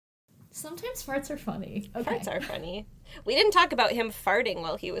Sometimes farts are funny. Okay. Farts are funny. We didn't talk about him farting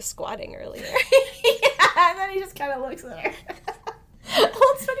while he was squatting earlier. Yeah, and then he just kind of looks at her. Well,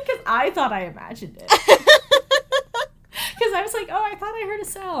 it's funny because I thought I imagined it. Because I was like, oh, I thought I heard a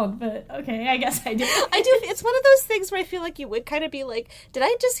sound, but okay, I guess I did. I do. It's one of those things where I feel like you would kind of be like, did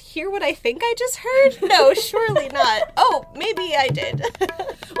I just hear what I think I just heard? No, surely not. Oh, maybe I did.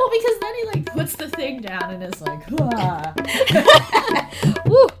 Well, because then he, like, puts the thing down and is like, ah.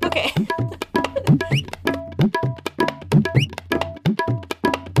 Woo, okay.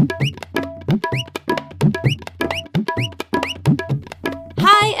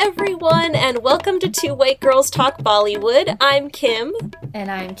 Hi, everyone, and welcome to Two White Girls Talk Bollywood. I'm Kim. And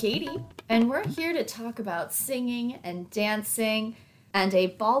I'm Katie. And we're here to talk about singing and dancing and a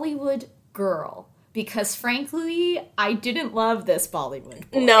Bollywood girl. Because frankly, I didn't love this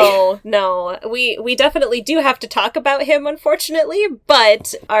Bollywood boy. No. We definitely do have to talk about him, unfortunately,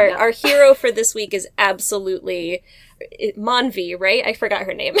 but our hero for this week is absolutely Manvi, right? I forgot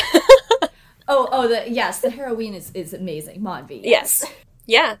her name. The heroine is amazing, Manvi. Yes.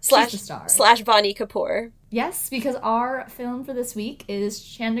 Yeah, She's the star. slash Vani Kapoor. Yes, because our film for this week is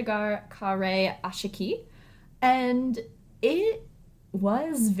Chandigarh, Kare, Aashiqui, and it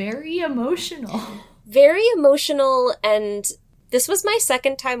was very emotional. Very emotional, and this was my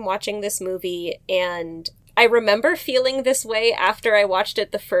second time watching this movie, and I remember feeling this way after I watched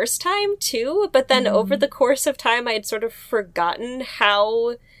it the first time, too, but then over the course of time, I had sort of forgotten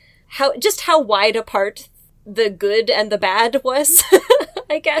how wide apart the good and the bad was,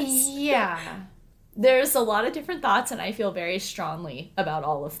 I guess. Yeah. There's a lot of different thoughts, and I feel very strongly about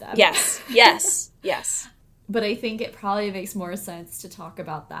all of them. Yes. But I think it probably makes more sense to talk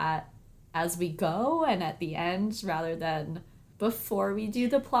about that as we go and at the end rather than before we do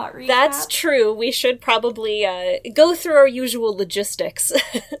the plot recap. That's true. We should probably go through our usual logistics.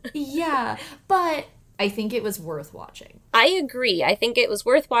 Yeah, but I think it was worth watching. I agree. I think it was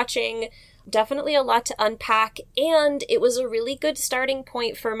worth watching. Definitely a lot to unpack, and it was a really good starting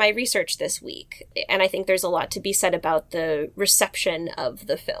point for my research this week. And I think there's a lot to be said about the reception of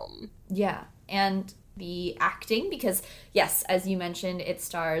the film. Yeah, and the acting, because, yes, as you mentioned, it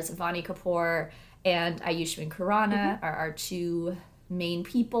stars Vani Kapoor and Aashiqui Khurrana are our two main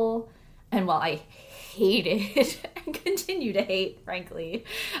people. And while I hated and continue to hate, frankly,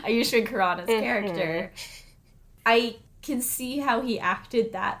 Aashiqui Khurrana's character, I can see how he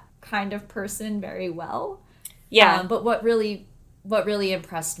acted that kind of person very well. Yeah. But what really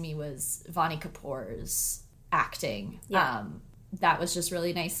impressed me was Vani Kapoor's acting. Yeah. That was just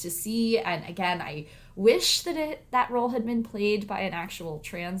really nice to see. And again, I wish that role had been played by an actual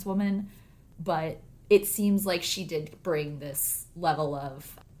trans woman, but it seems like she did bring this level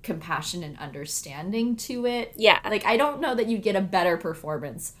of compassion and understanding to it. Yeah. Like, I don't know that you'd get a better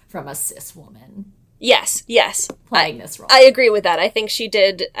performance from a cis woman. Yes. Playing this role. I agree with that. I think she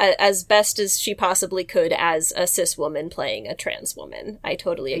did as best as she possibly could as a cis woman playing a trans woman. I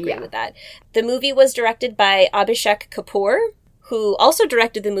totally agree with that. The movie was directed by Abhishek Kapoor, who also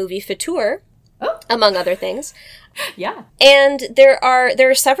directed the movie Fitoor, among other things. Yeah. And there are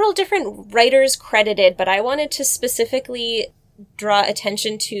several different writers credited, but I wanted to specifically draw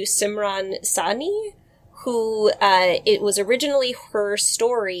attention to Simran Sahni, who it was originally her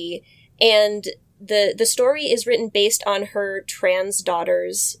story, and the story is written based on her trans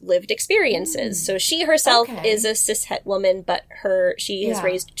daughter's lived experiences. So she herself is a cishet woman, but she has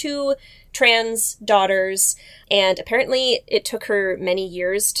raised two trans daughters, and apparently it took her many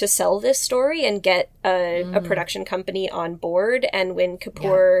years to sell this story and get a production company on board. And when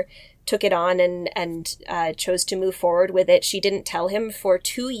Kapoor took it on and chose to move forward with it, she didn't tell him for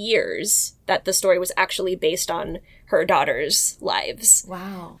 2 years that the story was actually based on her daughters' lives.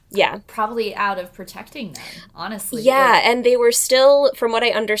 Wow. Yeah. Probably Probably out of protecting them, honestly. Yeah, and they were still, from what I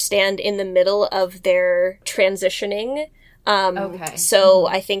understand, in the middle of their transitioning. So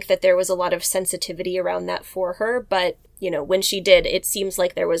I think that there was a lot of sensitivity around that for her, but, when she did, it seems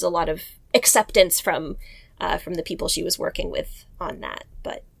like there was a lot of acceptance from the people she was working with on that,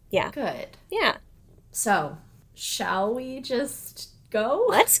 but yeah. Good. Yeah. So, shall we just go?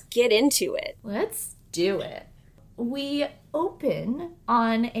 Let's get into it. Let's do it. We open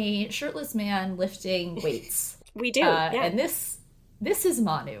on a shirtless man lifting weights. We do, yeah. And this is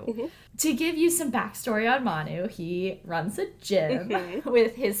Manu. Mm-hmm. To give you some backstory on Manu, he runs a gym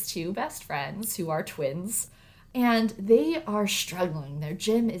with his two best friends, who are twins, and they are struggling. Their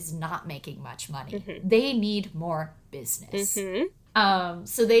gym is not making much money. They need more business.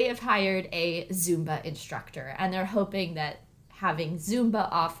 So they have hired a Zumba instructor, and they're hoping that having Zumba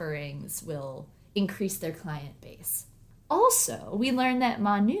offerings will increase their client base. Also, we learn that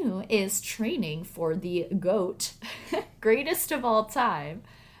Manu is training for the GOAT, greatest of all time,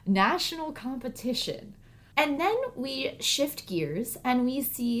 national competition. And then we shift gears and we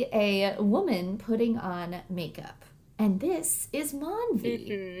see a woman putting on makeup. And this is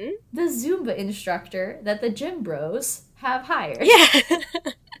Manvi, the Zumba instructor that the gym bros have hired. Yeah.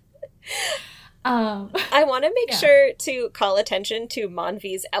 I want to make sure to call attention to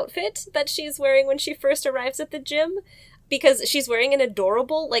Manvi's outfit that she's wearing when she first arrives at the gym, because she's wearing an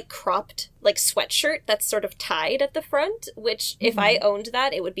adorable, like, cropped, like, sweatshirt that's sort of tied at the front, which, if I owned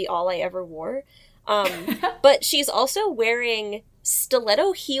that, it would be all I ever wore. But she's also wearing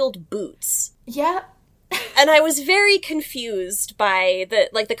stiletto-heeled boots. Yeah. And I was very confused by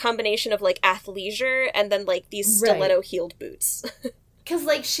the combination of, like, athleisure and then, like, these stiletto-heeled boots. Because,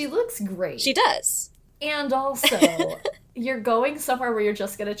 like, she looks great. She does. And also, you're going somewhere where you're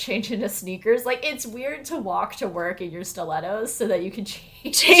just going to change into sneakers. Like, it's weird to walk to work in your stilettos so that you can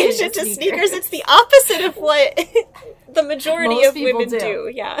change into sneakers. It's the opposite of what the majority of women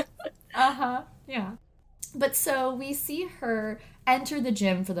do. Yeah. Uh-huh. Yeah. But so we see her enter the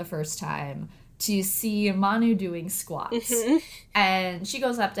gym for the first time to see Manu doing squats. And she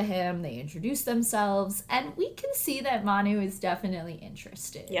goes up to him, they introduce themselves, and we can see that Manu is definitely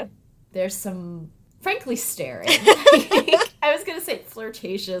interested. Yep. There's some, frankly, staring. I was going to say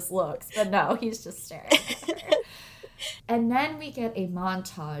flirtatious looks, but no, he's just staring at her. And then we get a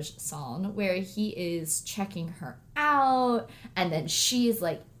montage song where he is checking her out, and then she's,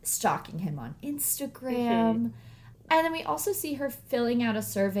 like, stalking him on Instagram. And then we also see her filling out a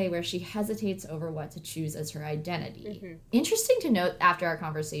survey where she hesitates over what to choose as her identity. Interesting to note after our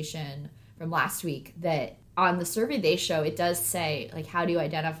conversation from last week that on the survey they show, it does say, like, how do you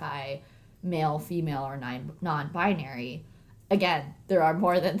identify male, female, or non-binary? Again, there are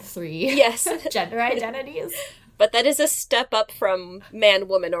more than 3 gender identities. But that is a step up from man,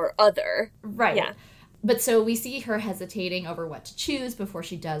 woman, or other. Right. Yeah. But so we see her hesitating over what to choose before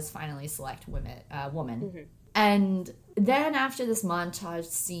she does finally select woman. And then after this montage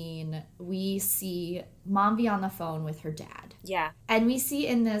scene, we see Manvi on the phone with her dad. Yeah. And we see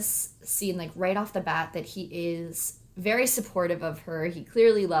in this scene, like, right off the bat that he is very supportive of her. He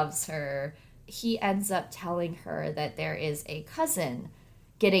clearly loves her. He ends up telling her that there is a cousin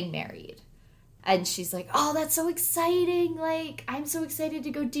getting married. And she's like, oh, that's so exciting. Like, I'm so excited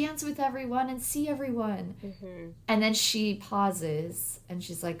to go dance with everyone and see everyone. And then she pauses and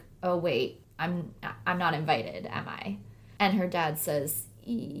she's like, oh, wait. I'm not invited, am I? And her dad says,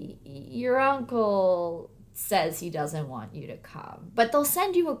 your uncle says he doesn't want you to come, but they'll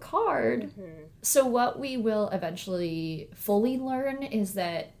send you a card. So what we will eventually fully learn is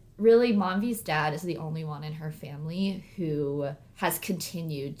that really Manvi's dad is the only one in her family who has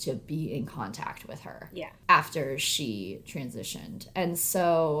continued to be in contact with her after she transitioned. And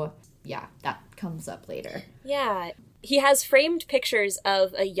so, yeah, that comes up later. Yeah. He has framed pictures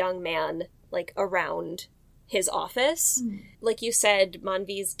of a young man, like, around his office. Like you said,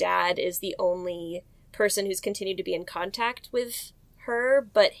 Manvi's dad is the only person who's continued to be in contact with her,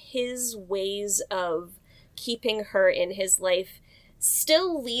 but his ways of keeping her in his life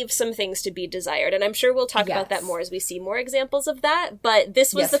still leave some things to be desired. And I'm sure we'll talk about that more as we see more examples of that. But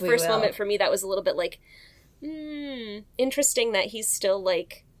this was the first moment for me that was a little bit like, interesting that he's still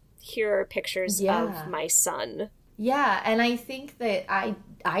like, here are pictures of my son. Yeah, and I think that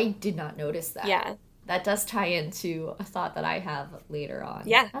I did not notice that. Yeah. That does tie into a thought that I have later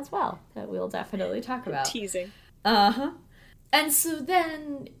on as well, that we'll definitely talk about. Teasing. Uh-huh. And so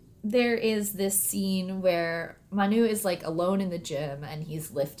then there is this scene where Manu is, like, alone in the gym and he's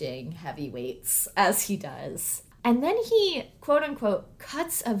lifting heavy weights, as he does. And then he, quote-unquote,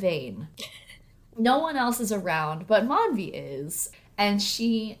 cuts a vein. No one else is around, but Manvi is. And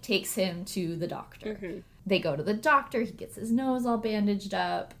she takes him to the doctor. They go to the doctor. He gets his nose all bandaged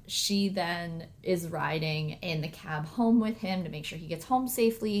up. She then is riding in the cab home with him to make sure he gets home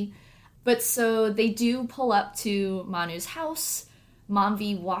safely. But so they do pull up to Manu's house.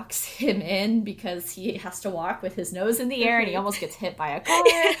 Manvi walks him in because he has to walk with his nose in the air and he almost gets hit by a car.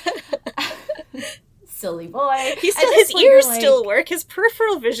 Silly boy. His ears still work. His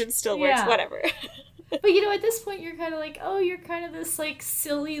peripheral vision still works. Whatever. But, you know, at this point, you're kind of like, oh, you're kind of this, like,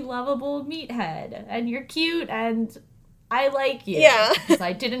 silly, lovable meathead. And you're cute, and I like you. Yeah. Because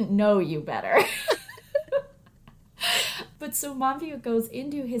I didn't know you better. But so Manvi goes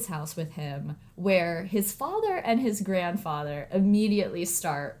into his house with him, where his father and his grandfather immediately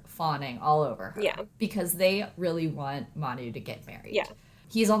start fawning all over her. Yeah. Because they really want Manu to get married. Yeah.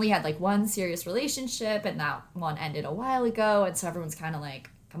 He's only had, like, one serious relationship, and that one ended a while ago, and so everyone's kind of like,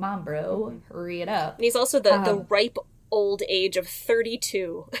 come on, bro, hurry it up. And he's also the ripe old age of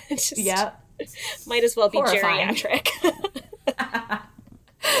 32. Just Yep. might as well be Horrifying. geriatric.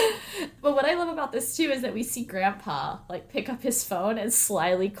 But what I love about this too is that we see Grandpa like pick up his phone and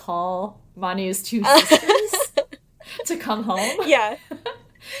slyly call Manu's two sisters to come home. Yeah.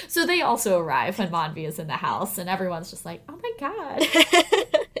 So they also arrive when Manvi is in the house, and everyone's just like, oh my god.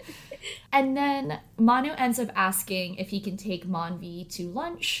 And then Manu ends up asking if he can take Manvi to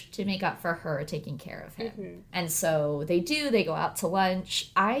lunch to make up for her taking care of him. Mm-hmm. And so they do. They go out to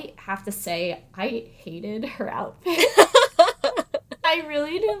lunch. I have to say, I hated her outfit. I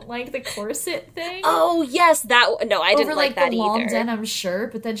really didn't like the corset thing. Oh, yes, no, I didn't like that the either. long denim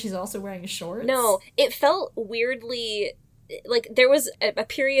shirt, but then she's also wearing shorts. No, it felt weirdly... Like, there was a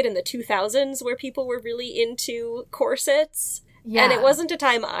period in the 2000s where people were really into corsets. Yeah. And it wasn't a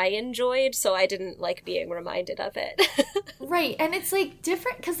time I enjoyed, so I didn't like being reminded of it. Right, and it's, like,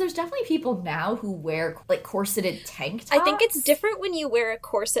 different, because there's definitely people now who wear, like, corseted tank tops. I think it's different when you wear a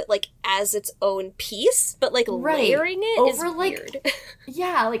corset, like, as its own piece, but, like, layering it over, is weird.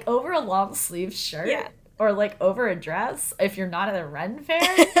 Yeah, like, over a long-sleeve shirt. Yeah. Or, like, over a dress, if you're not at a Ren fair.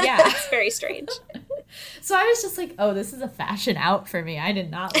 Yeah. It's very strange. So I was just like, oh, this is a fashion out for me. I did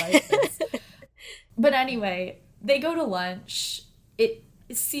not like this. But anyway, they go to lunch. It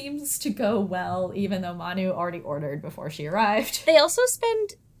seems to go well, even though Manu already ordered before she arrived. They also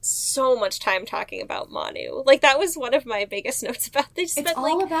spend so much time talking about Manu. Like, that was one of my biggest notes about this. It's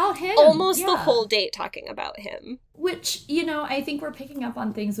all about him. Almost the whole date talking about him. Which, you know, I think we're picking up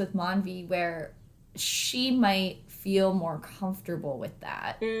on things with Manvi where she might feel more comfortable with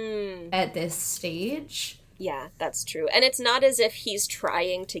that at this stage. Yeah, that's true. And it's not as if he's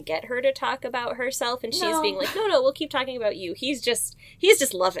trying to get her to talk about herself and she's being like, no, we'll keep talking about you. He's just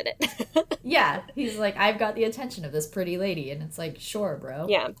loving it. Yeah, he's like, I've got the attention of this pretty lady. And it's like, sure, bro.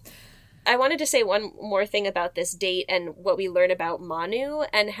 Yeah. I wanted to say one more thing about this date and what we learn about Manu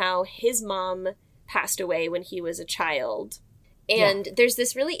and how his mom passed away when he was a child. And there's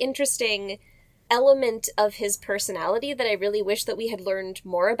this really interesting element of his personality that I really wish that we had learned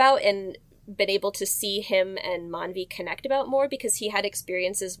more about and been able to see him and Manvi connect about more, because he had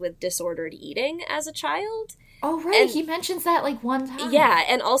experiences with disordered eating as a child. Oh, right. And he mentions that like one time. Yeah,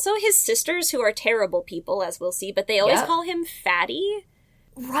 and also his sisters, who are terrible people, as we'll see, but they always call him Fatty.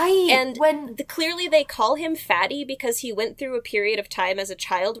 Right. And clearly they call him Fatty because he went through a period of time as a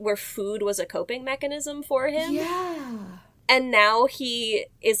child where food was a coping mechanism for him. Yeah. And now he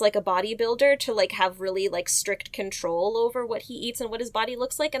is like a bodybuilder to like have really like strict control over what he eats and what his body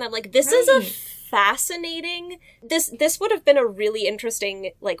looks like. And I'm like, this is a fascinating... This would have been a really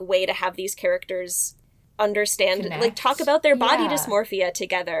interesting like way to have these characters understand, like talk about their body dysmorphia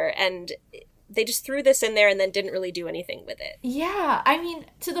together. And they just threw this in there and then didn't really do anything with it. Yeah, I mean,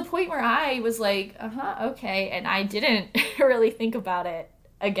 to the point where I was like, okay. And I didn't really think about it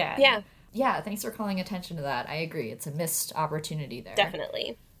again. Yeah. Yeah, thanks for calling attention to that. I agree. It's a missed opportunity there.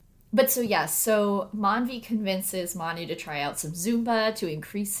 Definitely. But so Manvi convinces Manu to try out some Zumba to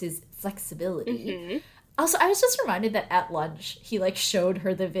increase his flexibility. Mm-hmm. Also, I was just reminded that at lunch, he like showed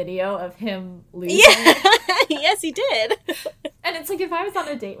her the video of him losing. Yeah. Yes, he did. And it's like, if I was on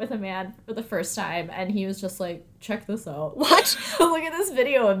a date with a man for the first time and he was just like, check this out. What? Look at this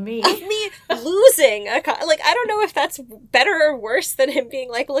video of me. Of me losing. Like, I don't know if that's better or worse than him being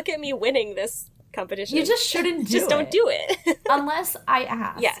like, look at me winning this competition. You just shouldn't do Just don't do it. Unless I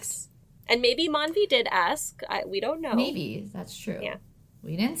ask. Yes. And maybe Manvi did ask. We don't know. Maybe. That's true. Yeah.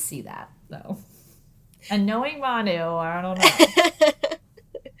 We didn't see that, though. And knowing Manu, I don't know.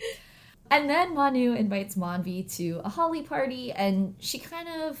 And then Manu invites Manvi to a holly party, and she kind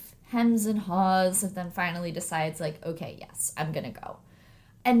of hems and haws, and then finally decides, like, okay, yes, I'm gonna go.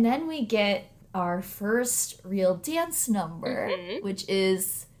 And then we get our first real dance number, which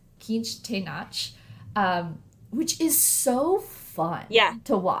is Kinch Te Nach, which is so fun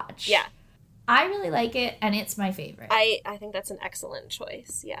to watch. Yeah. I really like it, and it's my favorite. I think that's an excellent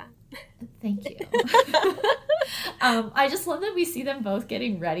choice, yeah. Thank you. I just love that we see them both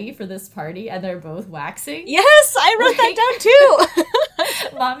getting ready for this party, and they're both waxing. Yes, I wrote that down,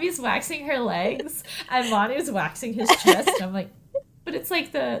 too! Mommy's waxing her legs, and Manu's waxing his chest, and I'm like, but it's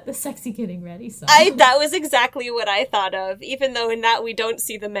like the sexy getting ready song. That was exactly what I thought of, even though in that we don't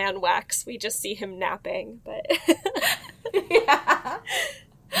see the man wax, we just see him napping, but... Yeah.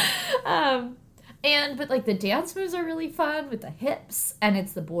 But like the dance moves are really fun with the hips, and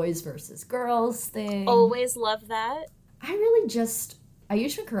it's the boys versus girls thing. Always love that.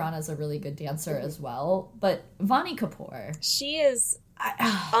 Ayushmann Khurrana is a really good dancer as well, but Vani Kapoor, she is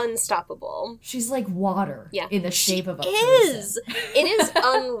unstoppable. She's like water in the shape of a person. It is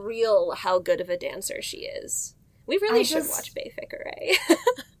unreal how good of a dancer she is. We really should watch Bay Kare.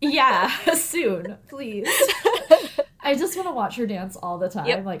 Yeah, soon, please. I just want to watch her dance all the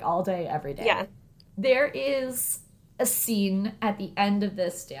time, like all day, every day. Yeah. There is a scene at the end of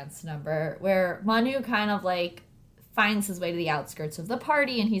this dance number where Manu kind of like finds his way to the outskirts of the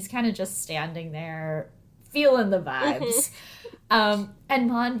party, and he's kind of just standing there feeling the vibes. And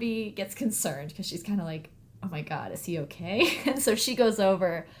Manvi gets concerned because she's kind of like, oh my God, is he okay? And so she goes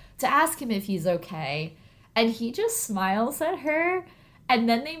over to ask him if he's okay, and he just smiles at her, and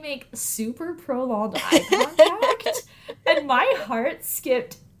then they make super prolonged eye contact, and my heart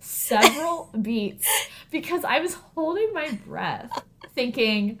skipped several beats because I was holding my breath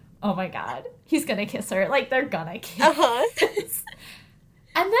thinking, oh my God, he's gonna kiss her. Like, they're gonna kiss.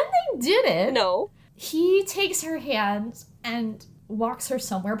 And then they didn't. No. He takes her hand and walks her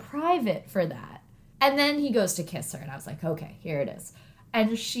somewhere private for that. And then he goes to kiss her, and I was like, okay, here it is.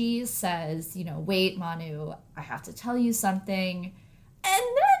 And she says, you know, wait, Manu, I have to tell you something. And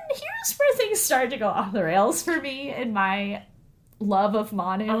then here's where things started to go off the rails for me in my love of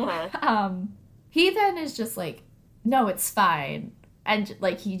Manu. He then is just like, no, it's fine. And,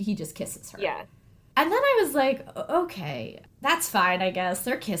 like, he just kisses her. Yeah. And then I was like, okay, that's fine, I guess.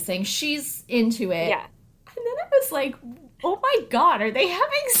 They're kissing. She's into it. Yeah. And then I was like, oh my God, are they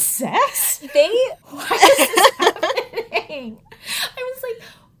having sex? Why is this happening? I was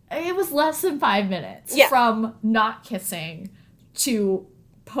like, it was less than 5 minutes from not kissing to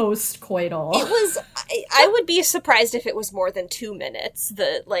post-coital. It was, I would be surprised if it was more than 2 minutes.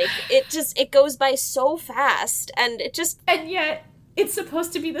 It goes by so fast, and And yet, it's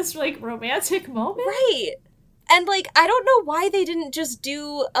supposed to be this, like, romantic moment? Right. And, like, I don't know why they didn't just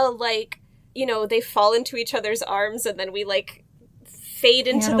do a, like, you know, they fall into each other's arms and then we, like, fade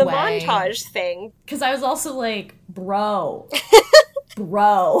into the montage thing. Because I was also like, bro,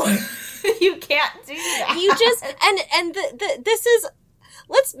 you can't do that. You just, and this is,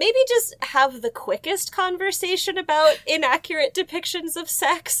 let's maybe just have the quickest conversation about inaccurate depictions of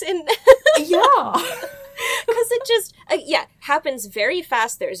sex in... Yeah. Because it just, happens very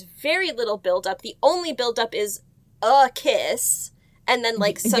fast. There's very little build-up. The only build-up is a kiss, and then,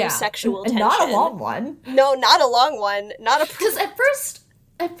 like, some sexual tension. Not a long one. No, not a long one. Not a... Because at first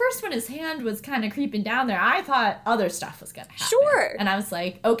when his hand was kind of creeping down there, I thought other stuff was going to happen. Sure. And I was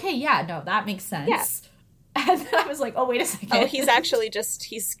like, okay, yeah, no, that makes sense. Yeah. And then I was like, oh, wait a second. Oh, he's actually just,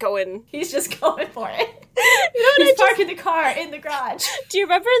 he's going... He's just going for it. You know, he's parking the car in the garage. Do you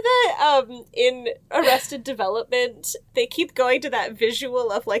remember that in Arrested Development, they keep going to that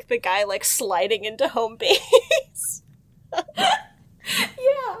visual of, like, the guy, like, sliding into home base?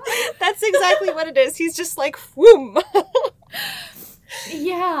 Yeah. That's exactly what it is. He's just like, whoom.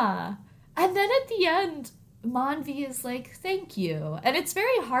 Yeah. And then at the end, Manvi is like, thank you. And it's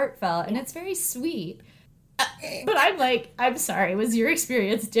very heartfelt, and it's very sweet. But I'm like, I'm sorry, was your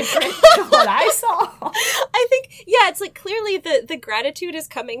experience different from what I saw? I think, it's like, clearly the gratitude is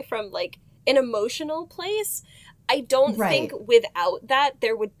coming from, like, an emotional place. I don't think without that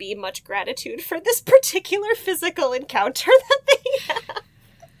there would be much gratitude for this particular physical encounter that they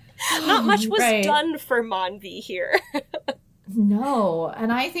had. Not much was done for Manvi here. No,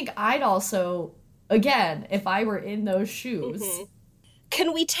 and I think I'd also, again, if I were in those shoes... Mm-hmm.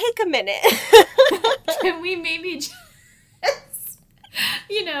 Can we take a minute? Can we maybe just,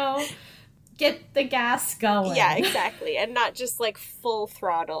 you know, get the gas going? Yeah, exactly. And not just, like, full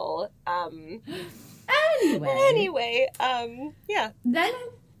throttle. Anyway, yeah. Then,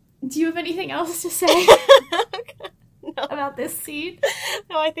 do you have anything else to say about this scene?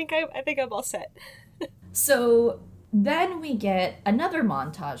 No, I think I'm all set. So then we get another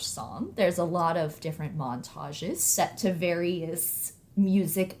montage song. There's a lot of different montages set to various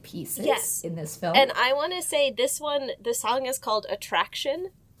music pieces in this film. And I want to say the song is called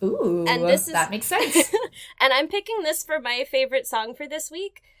Attraction. Ooh, and that makes sense. And I'm picking this for my favorite song for this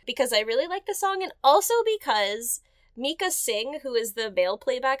week because I really like the song, and also because Mika Singh, who is the male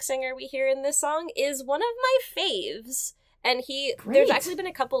playback singer we hear in this song, is one of my faves. And there's actually been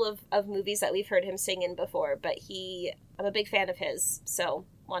a couple of movies that we've heard him sing in before, but I'm a big fan of his, so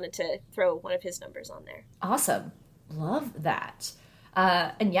wanted to throw one of his numbers on there. Awesome. Love that.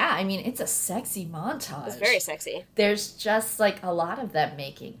 And yeah, I mean, it's a sexy montage. It's very sexy. There's just, like, a lot of them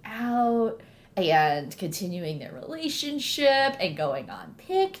making out and continuing their relationship and going on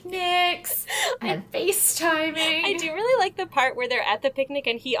picnics and FaceTiming. I do really like the part where they're at the picnic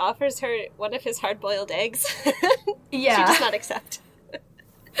and he offers her one of his hard-boiled eggs. Yeah. She does not accept.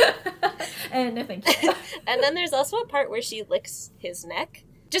 And no thank you. And then there's also a part where she licks his neck.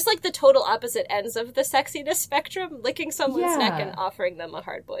 Just like the total opposite ends of the sexiness spectrum, licking someone's neck and offering them a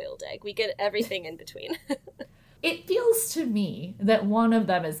hard-boiled egg. We get everything in between. it feels to me that one of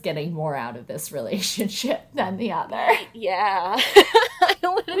them is getting more out of this relationship than the other. Yeah.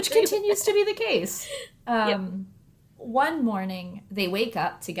 Which continues to be the case. Yep. One morning, they wake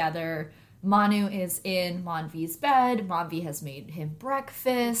up together. Manu is in Manvi's bed. Manvi has made him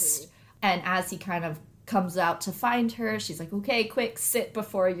breakfast. Mm-hmm. And as he kind of comes out to find her, she's like, okay, quick, sit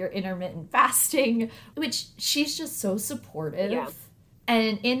before your intermittent fasting, which she's just so supportive. Yeah.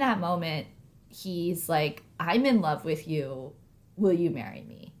 And in that moment, he's like, I'm in love with you. Will you marry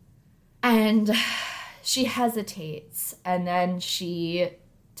me? And she hesitates. And then she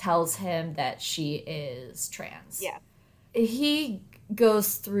tells him that she is trans. Yeah. He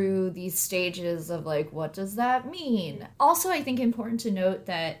goes through these stages of like, what does that mean? Also, I think important to note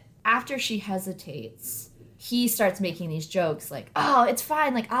that after she hesitates, he starts making these jokes like, oh, it's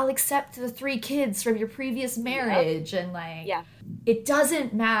fine. Like, I'll accept the 3 kids from your previous marriage. Yep. And like, it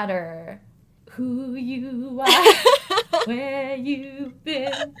doesn't matter who you are, where you've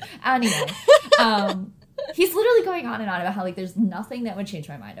been. Anyway, he's literally going on and on about how like there's nothing that would change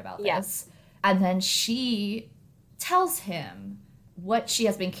my mind about this. And then she tells him what she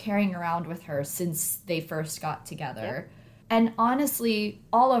has been carrying around with her since they first got together. Yep. And honestly,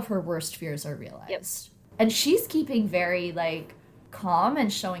 all of her worst fears are realized. Yep. And she's keeping very, like, calm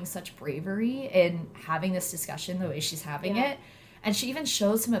and showing such bravery in having this discussion the way she's having it. And she even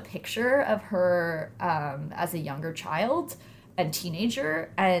shows him a picture of her as a younger child and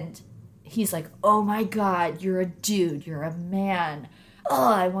teenager. And he's like, oh my God, you're a dude. You're a man.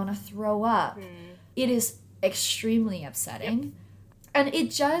 Oh, I want to throw up. It is extremely upsetting. Yep. And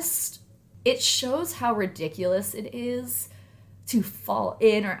it shows how ridiculous it is to fall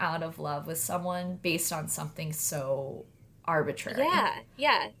in or out of love with someone based on something so arbitrary.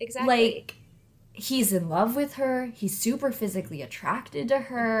 Yeah, exactly. Like, he's in love with her. He's super physically attracted to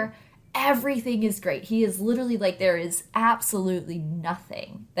her. Everything is great. He is literally like, there is absolutely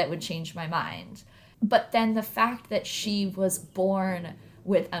nothing that would change my mind. But then the fact that she was born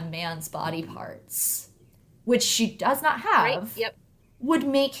with a man's body parts, which she does not have, would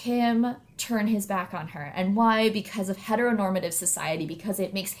make him turn his back on her. And why? Because of heteronormative society, because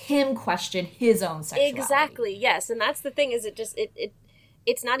it makes him question his own sexuality. Exactly, yes. And that's the thing, is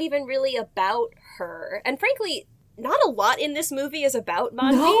it's not even really about her. And frankly, not a lot in this movie is about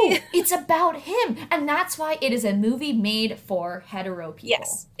Manvi. No, it's about him. And that's why it is a movie made for hetero people.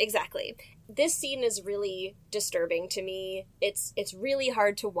 Yes, exactly. This scene is really disturbing to me. It's really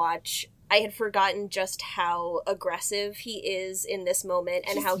hard to watch. I had forgotten just how aggressive he is in this moment,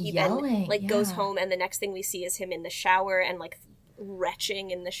 and how he yelling, then goes home, and the next thing we see is him in the shower and retching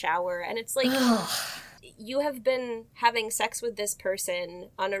in the shower, and it's like, you have been having sex with this person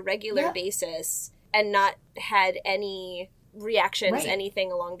on a regular basis and not had any reactions,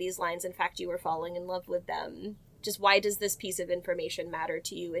 anything along these lines. In fact, you were falling in love with them. Just why does this piece of information matter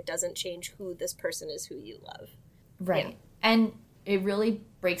to you? It doesn't change who this person is who you love. Right. Yeah. And it really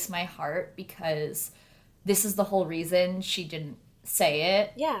breaks my heart because this is the whole reason she didn't say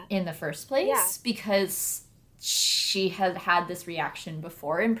it in the first place, because she had had this reaction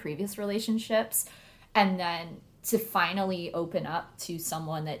before in previous relationships, and then to finally open up to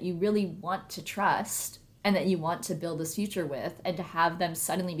someone that you really want to trust and that you want to build this future with, and to have them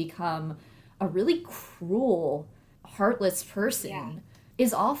suddenly become a really cruel, heartless person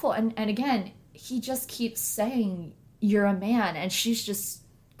is awful. And again, he just keeps saying, you're a man, and she's just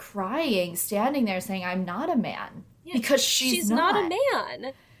crying, standing there saying, I'm not a man, because she's not a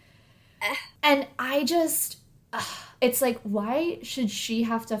man. And I just, it's like, why should she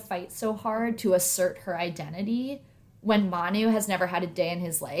have to fight so hard to assert her identity when Manu has never had a day in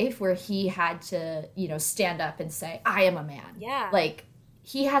his life where he had to, stand up and say, I am a man. Yeah. Like,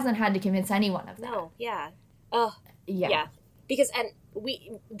 he hasn't had to convince anyone of that. No, yeah. Oh, yeah. Because,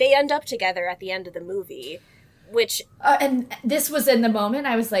 they end up together at the end of the movie. Which and this was in the moment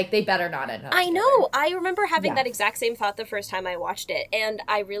I was like, they better not end up together. know. I remember having that exact same thought the first time I watched it, and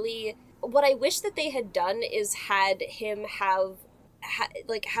what I wish that they had done is had him have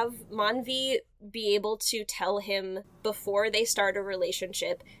Manvi be able to tell him before they start a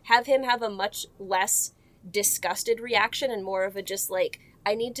relationship, have him have a much less disgusted reaction and more of a just like,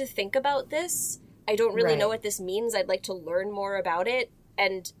 I need to think about this. I don't really know what this means. I'd like to learn more about it.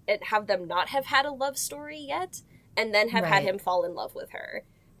 And have them not have had a love story yet, and then have had him fall in love with her,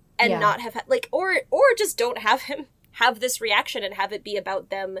 and not have or just don't have him have this reaction and have it be about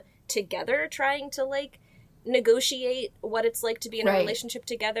them together trying to negotiate what it's like to be in a relationship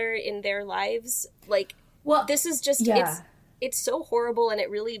together in their lives. This is just it's so horrible, and it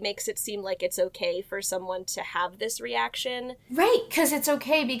really makes it seem like it's okay for someone to have this reaction. Right, because it's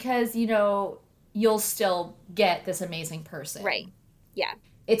okay because you'll still get this amazing person. Right. Yeah.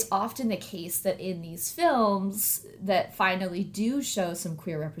 It's often the case that in these films that finally do show some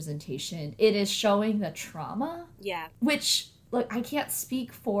queer representation, it is showing the trauma. Yeah. Which, look, I can't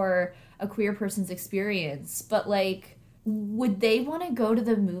speak for a queer person's experience, but, like, would they want to go to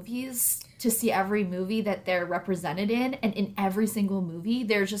the movies to see every movie that they're represented in, and in every single movie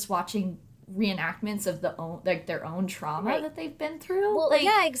they're just watching reenactments of their own trauma that they've been through? Well, like,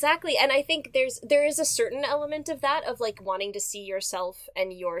 yeah, exactly. And I think there is a certain element of that, of like wanting to see yourself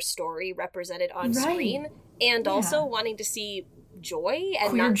and your story represented on screen, and also wanting to see joy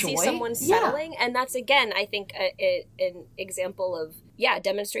and queer not joy. see someone settling. And that's, again, I think an example of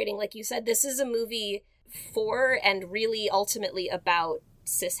demonstrating, like you said, this is a movie for and really ultimately about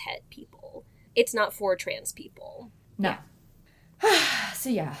cishet people. It's not for trans people. No. So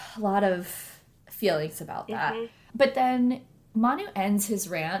yeah, a lot of feelings about that. But then Manu ends his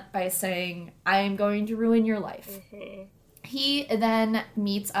rant by saying, I am going to ruin your life. He then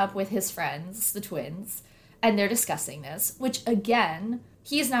meets up with his friends, the twins, and they're discussing this, which, again,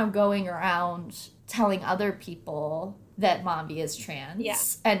 he's now going around telling other people that Manvi is trans.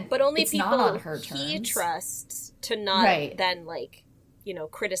 Yeah. But only it's people not on her terms. He trusts to not then, like,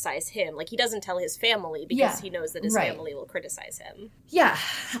 criticize him. Like, he doesn't tell his family because he knows that his family will criticize him. Yeah.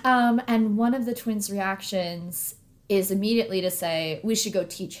 And one of the twins' reactions is immediately to say, we should go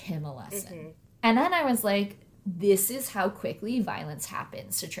teach him a lesson. And then I was like, this is how quickly violence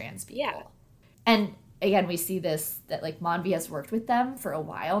happens to trans people. Yeah. And again, we see this, that, like, Manvi has worked with them for a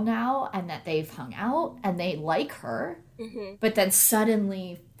while now, and that they've hung out, and they like her. But then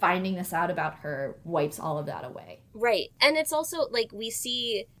suddenly finding this out about her wipes all of that away. Right. And it's also, like, we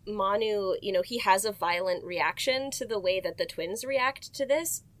see Manu, he has a violent reaction to the way that the twins react to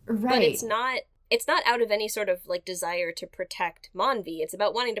this. Right. But it's not out of any sort of, like, desire to protect Manvi. It's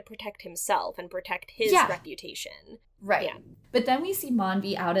about wanting to protect himself and protect his reputation. Right. Yeah. But then we see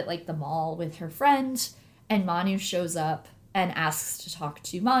Manvi out at, like, the mall with her friend, and Manu shows up and asks to talk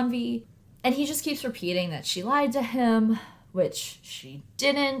to Manvi, and he just keeps repeating that she lied to him, which she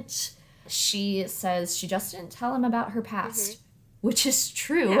didn't. She says she just didn't tell him about her past, which is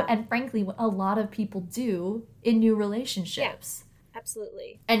true, and frankly, what a lot of people do in new relationships. Yeah,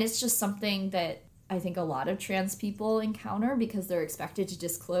 absolutely. And it's just something that I think a lot of trans people encounter because they're expected to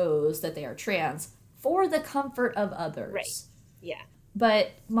disclose that they are trans for the comfort of others. Right. Yeah.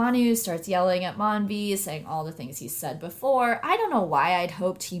 But Manu starts yelling at Manvi, saying all the things he's said before. I don't know why I'd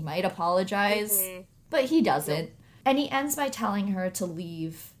hoped he might apologize, but he doesn't. Nope. And he ends by telling her to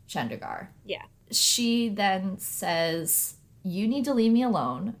leave Chandigarh. Yeah. She then says, you need to leave me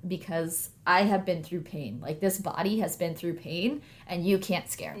alone because I have been through pain. Like, this body has been through pain, and you can't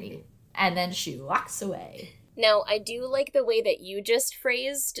scare me. And then she walks away. Now, I do like the way that you just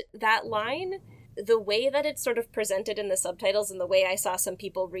phrased that line. The way that it's sort of presented in the subtitles and the way I saw some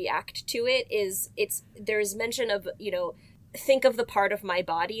people react to it is there's mention of, think of the part of my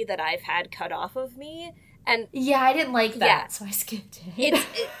body that I've had cut off of me. And yeah, I didn't like that, so I skipped it.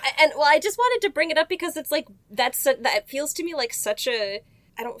 And I just wanted to bring it up because it's like, that feels to me like such a,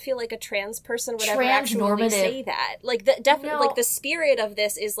 I don't feel like a trans person would ever actually say that. Like, definitely, like, the spirit of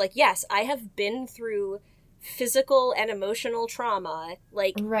this is like, yes, I have been through physical and emotional trauma,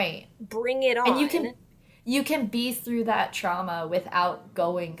 like, bring it on. And you can be through that trauma without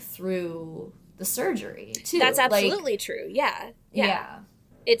going through the surgery too. That's absolutely true. Yeah.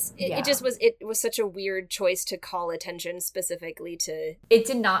 It was such a weird choice to call attention specifically to. It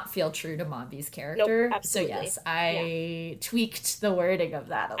did not feel true to Manvi's character. Nope, absolutely. So yes, I tweaked the wording of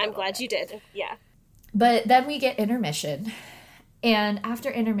that a little I'm glad bit. you did. Yeah. But then we get intermission. And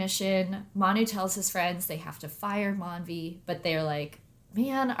after intermission, Manu tells his friends they have to fire Manvi, but they're like,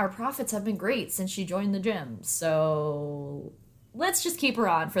 man, our profits have been great since she joined the gym, so let's just keep her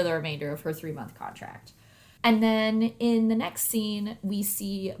on for the remainder of her 3-month contract. And then in the next scene, we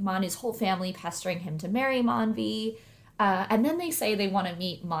see Manu's whole family pestering him to marry Manvi, and then they say they want to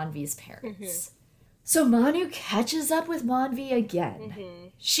meet Manvi's parents. So Manu catches up with Manvi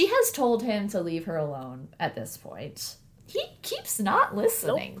again. She has told him to leave her alone at this point. He keeps not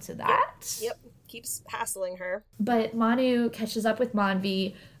listening to that. Yep. Keeps hassling her. But Manu catches up with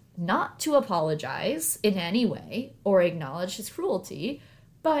Manvi not to apologize in any way or acknowledge his cruelty,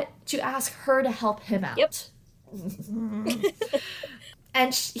 but to ask her to help him out. Yep.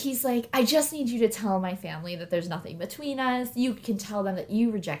 And he's like, I just need you to tell my family that there's nothing between us. You can tell them that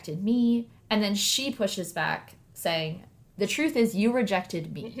you rejected me. And then she pushes back, saying, the truth is you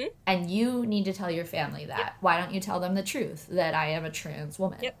rejected me, and you need to tell your family that. Yep. Why don't you tell them the truth, that I am a trans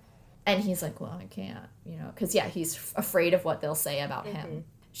woman? Yep. And he's like, well, I can't, because, he's afraid of what they'll say about him.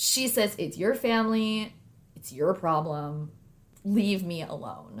 She says, it's your family, it's your problem, leave me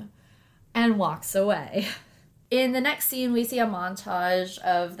alone, and walks away. In the next scene, we see a montage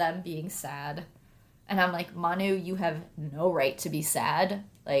of them being sad. And I'm like, Manu, you have no right to be sad.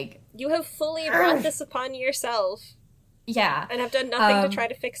 Like, you have fully brought this upon yourself. Yeah. And have done nothing to try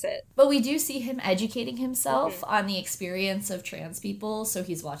to fix it. But we do see him educating himself on the experience of trans people. So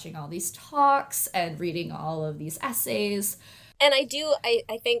he's watching all these talks and reading all of these essays. And I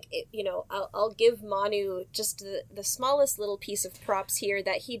think, I'll give Manu just the smallest little piece of props here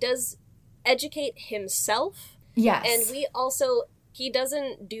that he does educate himself. Yes. And he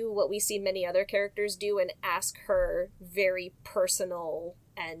doesn't do what we see many other characters do and ask her very personal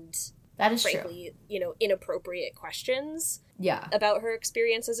and, that is frankly, true. Inappropriate questions. Yeah. About her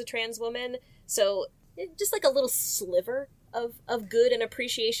experience as a trans woman. So just like a little sliver of good and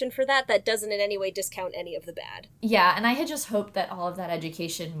appreciation for that doesn't in any way discount any of the bad. Yeah, and I had just hoped that all of that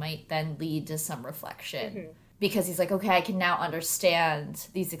education might then lead to some reflection. Mm-hmm. Because he's like, okay, I can now understand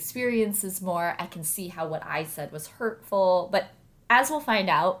these experiences more. I can see how what I said was hurtful. But as we'll find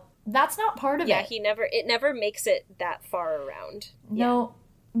out, that's not part of it. Yeah, it never makes it that far around. No. Yeah.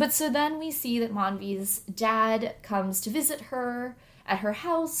 But so then we see that Manvi's dad comes to visit her at her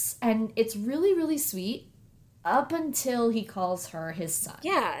house, and it's really, really sweet up until he calls her his son.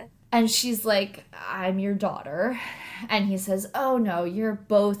 Yeah. And she's like, I'm your daughter. And he says, oh no, you're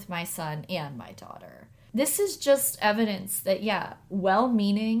both my son and my daughter. This is just evidence that, yeah,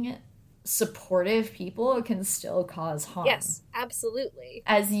 well-meaning, supportive people can still cause harm. Yes, absolutely.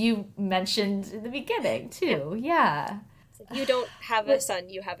 As you mentioned in the beginning, too. Yeah. You don't have a son,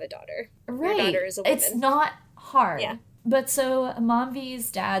 you have a daughter. Right. Your daughter is a woman. It's not hard. Yeah. But so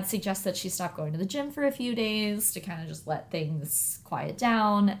Manvi's dad suggests that she stop going to the gym for a few days to kind of just let things quiet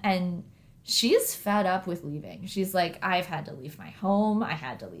down. And she's fed up with leaving. She's like, I've had to leave my home. I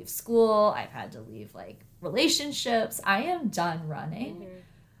had to leave school. I've had to leave, relationships. I am done running.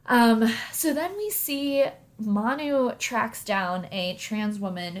 Mm-hmm. So then we see Manu tracks down a trans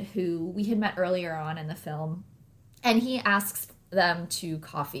woman who we had met earlier on in the film. And he asks them to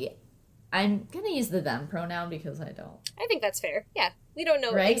coffee. I'm going to use the them pronoun because I don't. I think that's fair. Yeah. We don't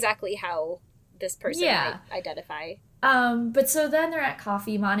know exactly how this person might identify. But so then they're at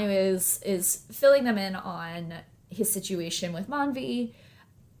coffee. Manu is filling them in on his situation with Manvi.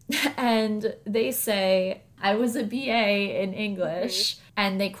 And they say, I was a BA in English. Mm-hmm.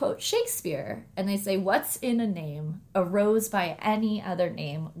 And they quote Shakespeare. And they say, what's in a name? A rose by any other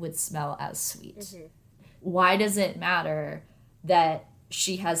name would smell as sweet. Mm-hmm. Why does it matter that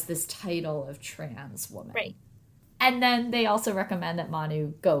she has this title of trans woman? Right. And then they also recommend that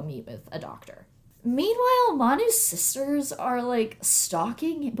Manu go meet with a doctor. Meanwhile, Manu's sisters are,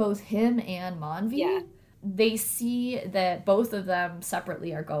 stalking both him and Manvi. Yeah. They see that both of them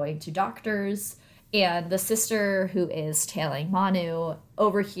separately are going to doctors, and the sister who is tailing Manu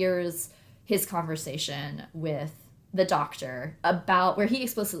overhears his conversation with the doctor about where he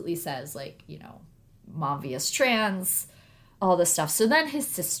explicitly says, Manvi is trans, all this stuff. So then his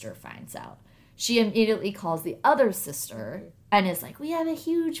sister finds out. She immediately calls the other sister and is like, we have a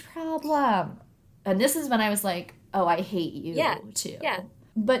huge problem. And this is when I was like, oh, I hate you too. Yeah.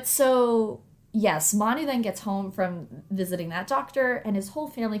 But so, yes, Manu then gets home from visiting that doctor and his whole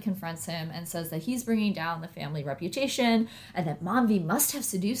family confronts him and says that he's bringing down the family reputation and that Manvi must have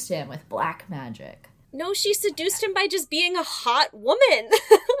seduced him with black magic. No, she seduced him by just being a hot woman.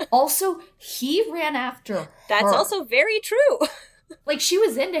 Also, he ran after her. That's also very true. She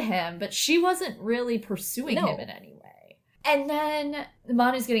was into him, but she wasn't really pursuing him in any way. And then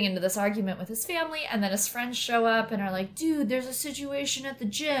Manu's getting into this argument with his family, and then his friends show up and are like, dude, there's a situation at the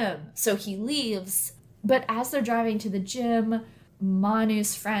gym. So he leaves. But as they're driving to the gym,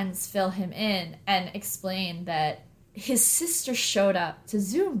 Manu's friends fill him in and explain that his sister showed up to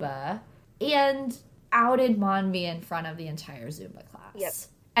Zumba and outed Manvi in front of the entire Zumba class. Yep.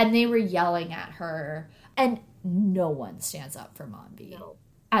 And they were yelling at her, and no one stands up for Manvi. No.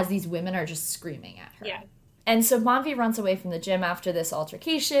 As these women are just screaming at her. Yeah. And so Manvi runs away from the gym after this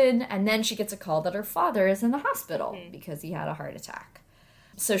altercation, and then she gets a call that her father is in the hospital because he had a heart attack.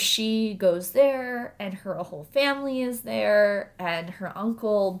 So she goes there, and her whole family is there, and her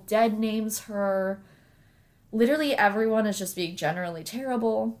uncle dead names her. Literally everyone is just being generally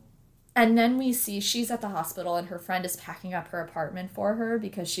terrible. And then we see she's at the hospital and her friend is packing up her apartment for her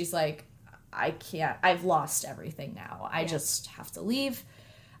because she's like, I can't, I've lost everything now. I just have to leave.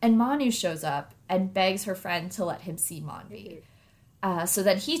 And Manu shows up and begs her friend to let him see Manvi. So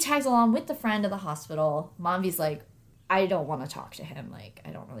then he tags along with the friend to the hospital. Manvi's like, I don't want to talk to him. I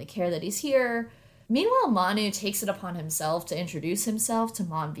don't really care that he's here. Meanwhile, Manu takes it upon himself to introduce himself to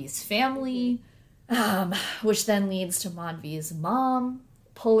Monvi's family, which then leads to Monvi's mom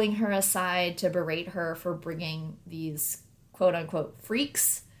pulling her aside to berate her for bringing these quote-unquote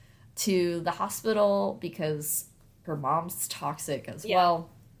freaks to the hospital because her mom's toxic as well.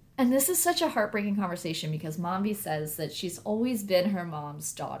 And this is such a heartbreaking conversation because Monvi says that she's always been her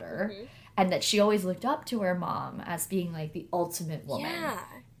mom's daughter and that she always looked up to her mom as being like the ultimate woman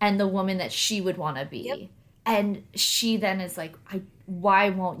and the woman that she would want to be. And she then is like, why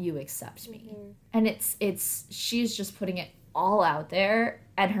won't you accept me? And she's just putting it all out there,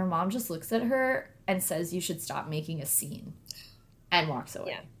 and her mom just looks at her and says, you should stop making a scene, and walks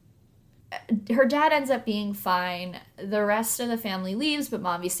away. Her dad ends up being fine. The rest of the family leaves, but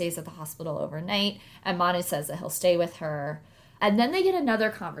Monvi stays at the hospital overnight, and Manu says that he'll stay with her. And then they get another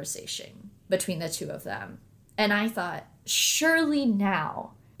conversation between the two of them. And I thought, surely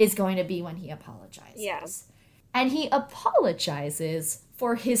now is going to be when he apologizes. And he apologizes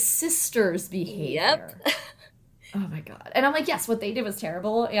for his sister's behavior. Oh my God. And I'm like, yes, what they did was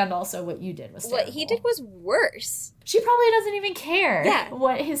terrible, and also what you did was terrible. What he did was worse. She probably doesn't even care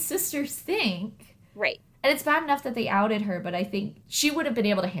what his sisters think. Right. And it's bad enough that they outed her, but I think she would have been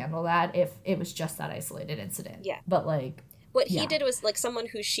able to handle that if it was just that isolated incident. Yeah. But like... What he did was, like, someone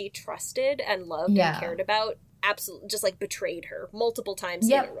who she trusted and loved and cared about absolutely just, like, betrayed her multiple times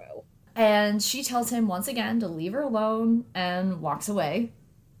in a row. And she tells him once again to leave her alone and walks away.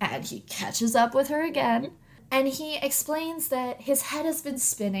 And he catches up with her again. And he explains that his head has been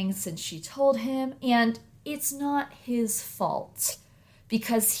spinning since she told him, and it's not his fault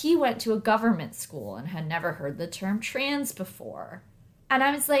because he went to a government school and had never heard the term trans before. And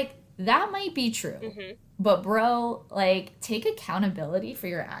I was like, that might be true. But bro, like, take accountability for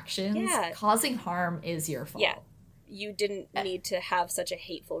your actions. Causing harm is your fault. You didn't need to have such a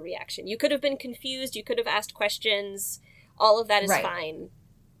hateful reaction. You could have been confused. You could have asked questions. All of that is fine.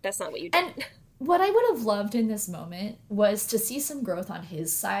 That's not what you did. And what I would have loved in this moment was to see some growth on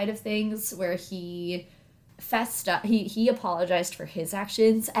his side of things where he fessed up, he apologized for his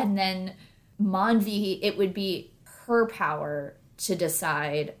actions, and then Monvi, it would be her power to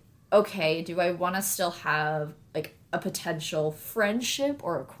decide, okay, do I want to still have like a potential friendship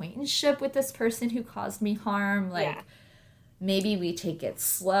or acquaintanceship with this person who caused me harm? Like, maybe we take it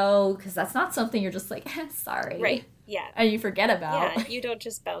slow, because that's not something you're just like, sorry. Right. Yeah. And you forget about. Yeah, you don't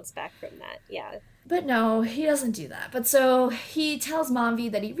just bounce back from that. Yeah. But no, he doesn't do that. But so he tells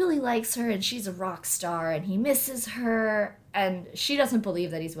Monvi that he really likes her and she's a rock star and he misses her, and she doesn't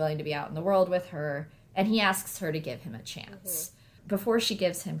believe that he's willing to be out in the world with her, and he asks her to give him a chance. Before she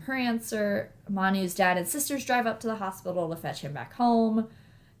gives him her answer, Manu's dad and sisters drive up to the hospital to fetch him back home.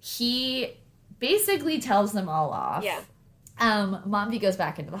 He basically tells them all off. Monvi goes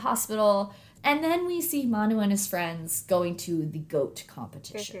back into the hospital. And then we see Manu and his friends going to the goat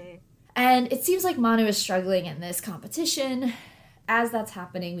competition. And it seems like Manu is struggling in this competition. As that's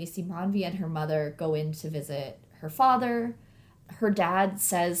happening, we see Monvi and her mother go in to visit her father. Her dad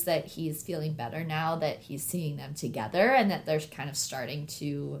says that he's feeling better now that he's seeing them together and that they're kind of starting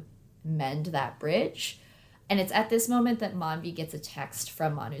to mend that bridge. And it's at this moment that Monvi gets a text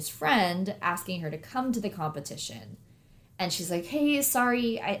from Manu's friend asking her to come to the competition. And she's like, hey,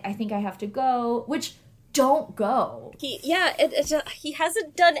 sorry, I think I have to go. Which, don't go. He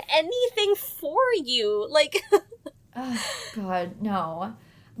hasn't done anything for you. Like... Oh, God, no.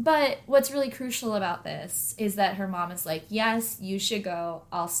 But what's really crucial about this is that her mom is like, yes, you should go.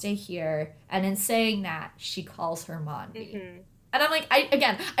 I'll stay here. And in saying that, she calls her Monvi. And I'm like,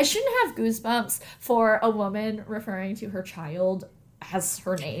 I shouldn't have goosebumps for a woman referring to her child as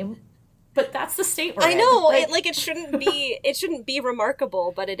her name. But that's the state we're in. I know, it shouldn't be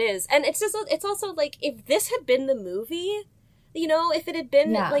remarkable, but it is. And it's also like, if this had been the movie, you know, if it had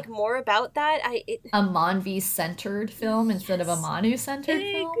been like more about that, a Monvi-centered film instead of a Manu-centered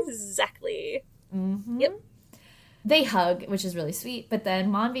film. Exactly. Yep. They hug, which is really sweet, but then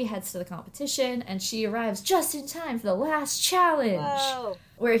Monvi heads to the competition, and she arrives just in time for the last challenge,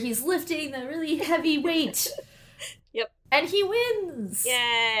 where he's lifting the really heavy weight. And he wins!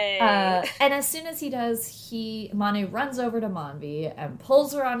 Yay! And as soon as he does, Manu runs over to Monvi and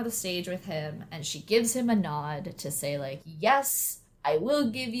pulls her onto the stage with him, and she gives him a nod to say, like, yes, I will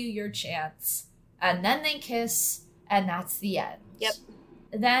give you your chance. And then they kiss, and that's the end. Yep.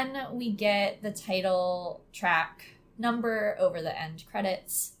 Then we get the title track number over the end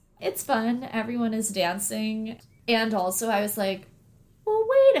credits. It's fun. Everyone is dancing. And also I was like, well,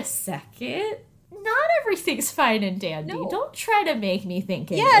 wait a second. Not everything's fine and dandy. No. Don't try to make me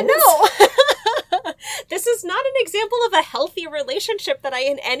think it is. No. This is not an example of a healthy relationship that I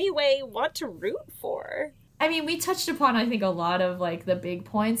in any way want to root for. I mean, we touched upon, I think, a lot of, like, the big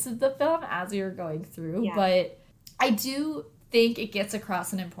points of the film as we were going through, but I do think it gets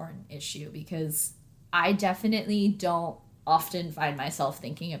across an important issue because I definitely don't often find myself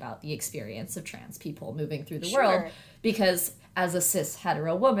thinking about the experience of trans people moving through the world because as a cis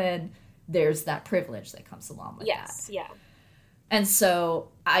hetero woman, there's that privilege that comes along with that. Yeah. And so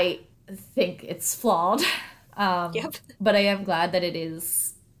I think it's flawed, but I am glad that it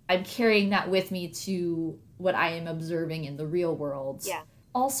is. I'm carrying that with me to what I am observing in the real world. Yeah.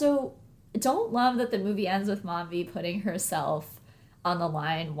 Also, don't love that the movie ends with Manvi putting herself on the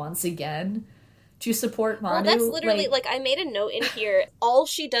line once again to support Manu. Well, that's literally, like, I made a note in here. All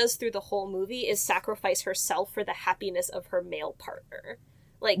she does through the whole movie is sacrifice herself for the happiness of her male partner.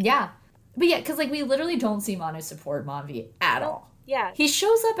 Like, yeah. But yeah, because, like, we literally don't see Manu support Manvi at all. Yeah. He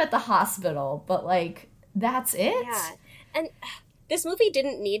shows up at the hospital, but, like, that's it? Yeah. And this movie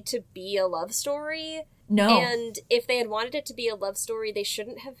didn't need to be a love story. No. And if they had wanted it to be a love story, they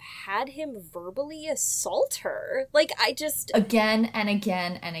shouldn't have had him verbally assault her. Like, I just... Again and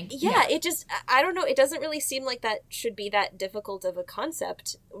again and again. Yeah, it just... I don't know. It doesn't really seem like that should be that difficult of a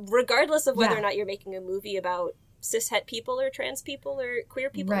concept, regardless of whether or not you're making a movie about cishet people or trans people or queer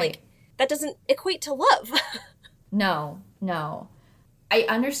people. Right. Like, that doesn't equate to love. No. I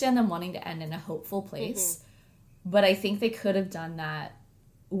understand them wanting to end in a hopeful place, but I think they could have done that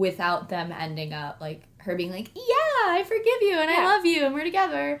without them ending up, like, her being like, yeah, I forgive you, and I love you, and we're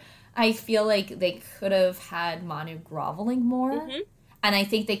together. I feel like they could have had Manu groveling more, and I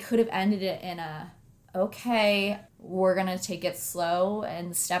think they could have ended it in a, okay, we're gonna take it slow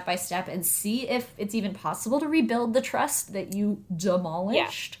and step by step and see if it's even possible to rebuild the trust that you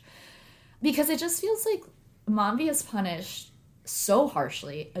demolished. Because it just feels like Manvi is punished so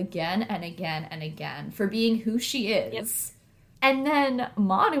harshly again and again and again for being who she is. And then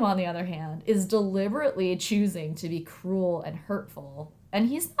Manu, on the other hand, is deliberately choosing to be cruel and hurtful. And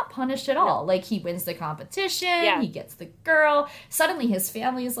he's not punished at all. Like, he wins the competition, he gets the girl. Suddenly his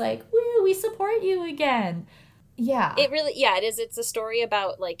family is like, woo, we support you again. Yeah. It really, it is. It's a story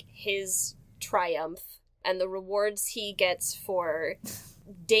about, like, his triumph and the rewards he gets for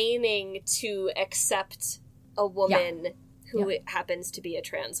deigning to accept a woman who happens to be a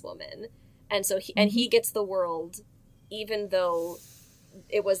trans woman. And so he gets the world, even though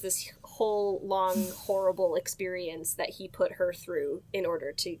it was this whole long horrible experience that he put her through in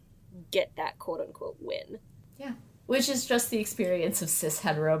order to get that quote-unquote win. Yeah. Which is just the experience of cis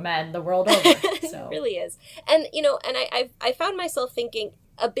hetero men the world over. So. It really is. And, you know, and I found myself thinking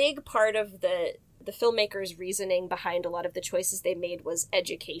a big part of the filmmakers' reasoning behind a lot of the choices they made was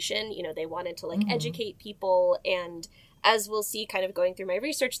education. You know, they wanted to, like, educate people, and as we'll see kind of going through my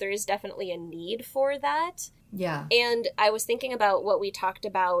research, there is definitely a need for that. Yeah. And I was thinking about what we talked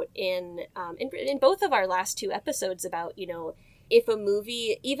about in both of our last two episodes about, you know, if a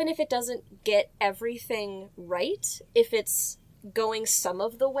movie, even if it doesn't get everything right, if it's going some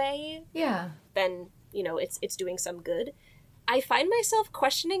of the way, then, you know, it's doing some good. I find myself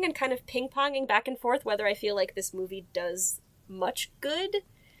questioning and kind of ping-ponging back and forth whether I feel like this movie does much good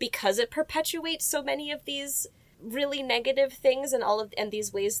because it perpetuates so many of these really negative things and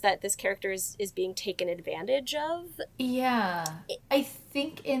these ways that this character is being taken advantage of. Yeah. I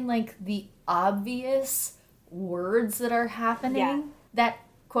think in, like, the obvious words that are happening, that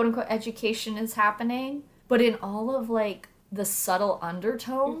quote-unquote education is happening, but in all of, like, the subtle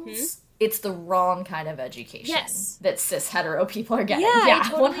undertones, it's the wrong kind of education that cis hetero people are getting. Yeah,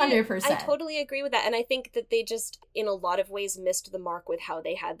 100%. I totally agree with that. And I think that they just, in a lot of ways, missed the mark with how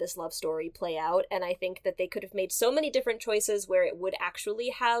they had this love story play out. And I think that they could have made so many different choices where it would actually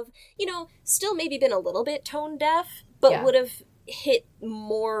have, you know, still maybe been a little bit tone deaf, but would have hit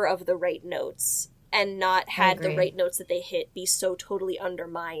more of the right notes and not had the right notes that they hit be so totally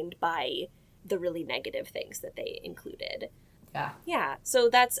undermined by the really negative things that they included. Yeah. So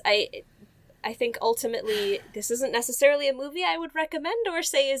that's, I think ultimately this isn't necessarily a movie I would recommend or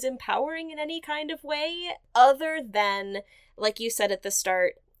say is empowering in any kind of way, other than, like you said at the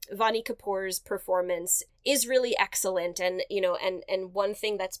start, Vani Kapoor's performance is really excellent. And, you know, and one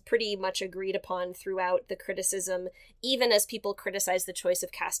thing that's pretty much agreed upon throughout the criticism, even as people criticize the choice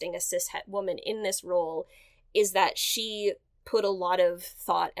of casting a cishet woman in this role, is that she put a lot of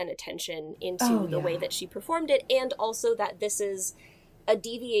thought and attention into the way that she performed it, and also that this is a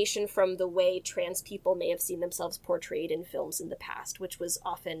deviation from the way trans people may have seen themselves portrayed in films in the past, which was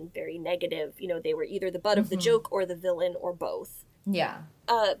often very negative. You know, they were either the butt of the joke or the villain or both. Yeah.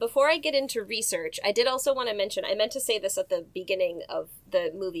 Before I get into research, I did also want to mention, I meant to say this at the beginning of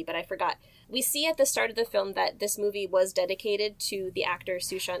the movie, but I forgot. We see at the start of the film that this movie was dedicated to the actor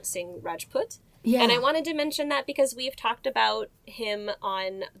Sushant Singh Rajput. Yeah. And I wanted to mention that because we've talked about him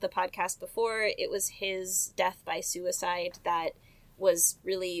on the podcast before. It was his death by suicide that was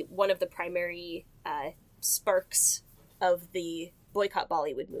really one of the primary sparks of the boycott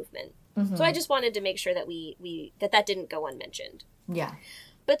Bollywood movement. Mm-hmm. So I just wanted to make sure that that didn't go unmentioned. Yeah.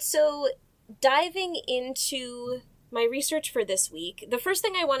 But so diving into my research for this week, the first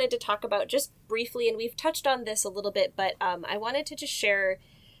thing I wanted to talk about just briefly, and we've touched on this a little bit, but I wanted to just share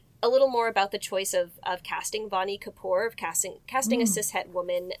a little more about the choice of casting Vani Kapoor, of casting a cishet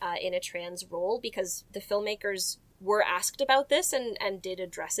woman in a trans role, because the filmmakers were asked about this and did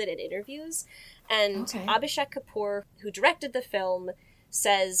address it in interviews. And Aashiqui Kapoor, who directed the film,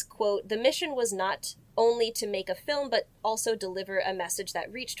 says, quote, "The mission was not only to make a film, but also deliver a message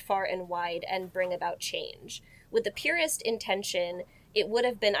that reached far and wide and bring about change. With the purest intention, it would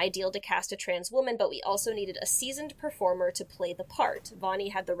have been ideal to cast a trans woman, but we also needed a seasoned performer to play the part.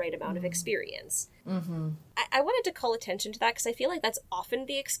 Vani had the right amount of experience." Mm-hmm. I wanted to call attention to that because I feel like that's often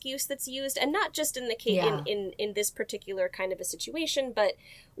the excuse that's used, and not just in the case in this particular kind of a situation, but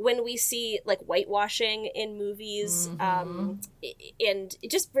when we see like whitewashing in movies, and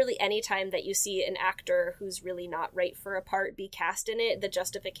just really any time that you see an actor who's really not right for a part be cast in it, the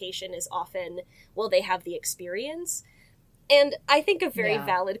justification is often, well, they have the experience. And I think a very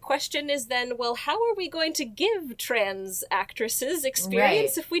valid question is then, well, how are we going to give trans actresses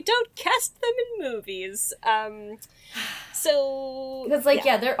experience if we don't cast them in movies? So... Because,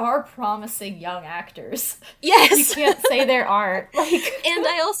 there are promising young actors. Yes! You can't say there aren't. And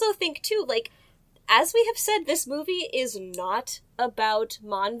I also think, too, as we have said, this movie is not about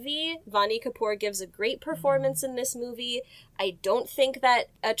Manvi. Vani Kapoor gives a great performance in this movie. I don't think that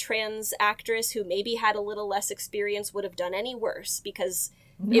a trans actress who maybe had a little less experience would have done any worse, because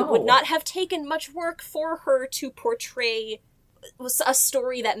it would not have taken much work for her to portray a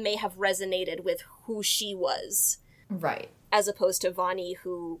story that may have resonated with who she was. Right. As opposed to Vani,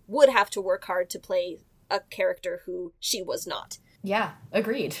 who would have to work hard to play a character who she was not. Yeah,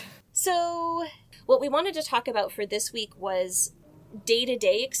 agreed. So, what we wanted to talk about for this week was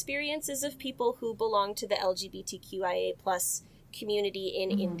day-to-day experiences of people who belong to the LGBTQIA+ community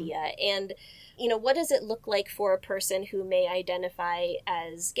in India. And, what does it look like for a person who may identify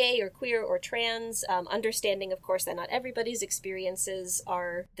as gay or queer or trans? Understanding, of course, that not everybody's experiences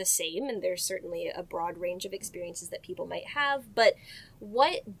are the same, and there's certainly a broad range of experiences that people might have. But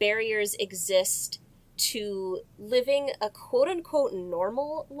what barriers exist to living a quote-unquote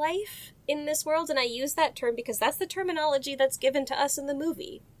normal life in this world? And I use that term because that's the terminology that's given to us in the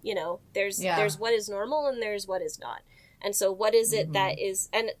movie. There's what is normal and there's what is not. And so what is it that is,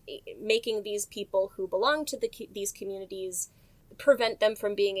 and making these people who belong to these communities, prevent them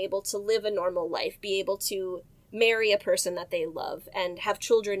from being able to live a normal life, be able to marry a person that they love and have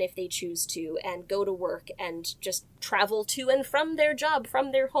children if they choose to, and go to work and just travel to and from their job,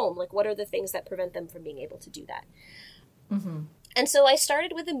 from their home. What are the things that prevent them from being able to do that? Mm-hmm. And so I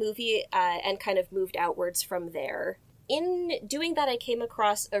started with the movie and kind of moved outwards from there. In doing that, I came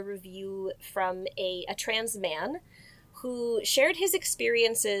across a review from a trans man who shared his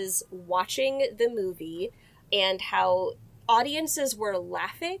experiences watching the movie and how audiences were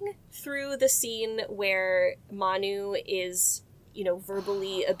laughing through the scene where Manu is,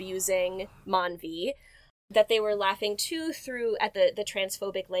 verbally abusing Manvi, that they were laughing too at the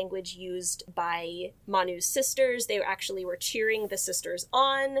transphobic language used by Manu's sisters. They actually were cheering the sisters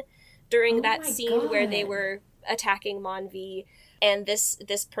on during that scene where they were attacking Manvi. And this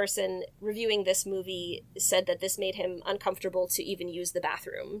person reviewing this movie said that this made him uncomfortable to even use the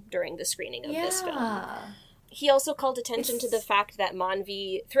bathroom during the screening of this film. He also called attention to the fact that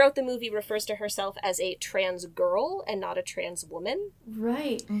Manvi, throughout the movie, refers to herself as a trans girl and not a trans woman.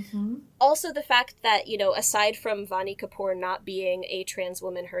 Right. Mm-hmm. Also the fact that, aside from Vani Kapoor not being a trans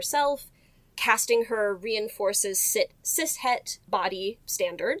woman herself, casting her reinforces cishet body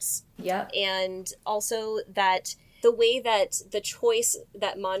standards. Yep. And also that the way that the choice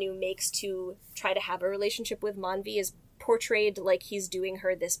that Manu makes to try to have a relationship with Manvi is portrayed like he's doing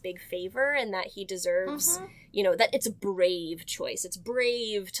her this big favor and that he deserves, that it's a brave choice. It's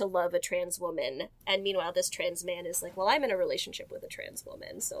brave to love a trans woman. And meanwhile, this trans man is like, well, I'm in a relationship with a trans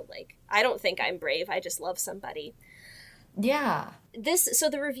woman. So, I don't think I'm brave. I just love somebody. Yeah. So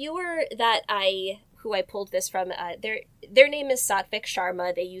the reviewer who I pulled this from, their name is Satvik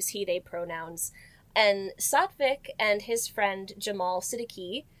Sharma. They use he, they pronouns. And Satvik and his friend Jamal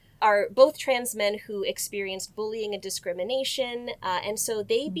Siddiqui are both trans men who experienced bullying and discrimination, and so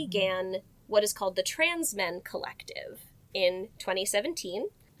they began what is called the Trans Men Collective in 2017.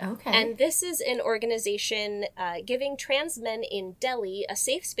 Okay. And this is an organization giving trans men in Delhi a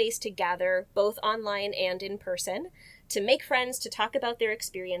safe space to gather, both online and in person, to make friends, to talk about their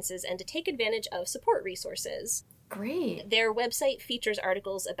experiences, and to take advantage of support resources. Great. Their website features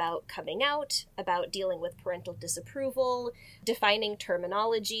articles about coming out, about dealing with parental disapproval, defining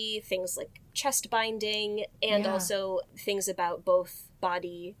terminology, things like chest binding, and also things about both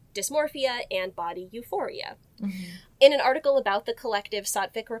body dysmorphia and body euphoria. Mm-hmm. In an article about the collective,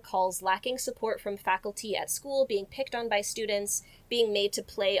 Satvik recalls lacking support from faculty at school, being picked on by students, being made to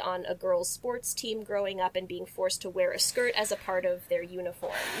play on a girls' sports team growing up, and being forced to wear a skirt as a part of their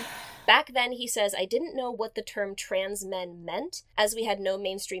uniform. Back then, he says, I didn't know what the term trans men meant, as we had no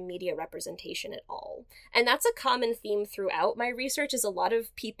mainstream media representation at all. And that's a common theme throughout my research, is a lot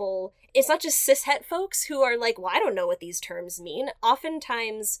of people, it's not just cishet folks who are like, well, I don't know what these terms mean.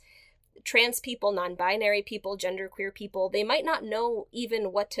 Oftentimes, trans people, non-binary people, genderqueer people, they might not know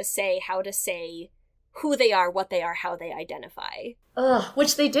even what to say, how to say, who they are, what they are, how they identify.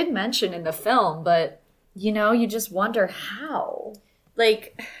 Which they did mention in the film, but, you just wonder how.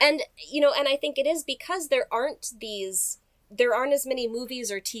 And I think it is because there aren't as many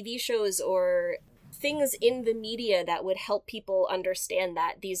movies or TV shows or things in the media that would help people understand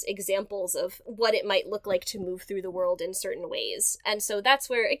that, these examples of what it might look like to move through the world in certain ways. And so that's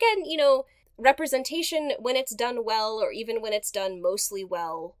where, again, representation, when it's done well, or even when it's done mostly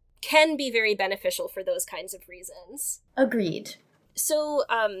well, can be very beneficial for those kinds of reasons. Agreed. So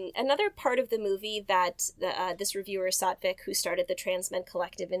another part of the movie that this reviewer, Satvik, who started the Trans Men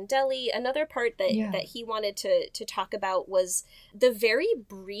Collective in Delhi, another part that he wanted to talk about was the very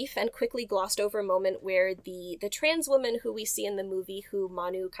brief and quickly glossed over moment where the trans woman who we see in the movie, who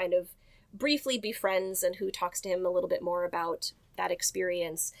Manu kind of briefly befriends and who talks to him a little bit more about that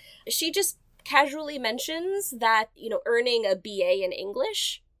experience, she just casually mentions that, earning a BA in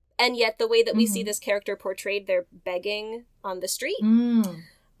English. And yet the way that we see this character portrayed, they're begging on the street. And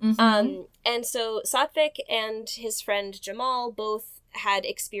so Satvik and his friend Jamal both had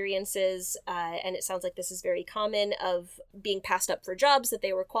experiences, and it sounds like this is very common, of being passed up for jobs that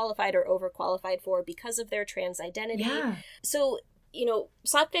they were qualified or overqualified for because of their trans identity. Yeah. So,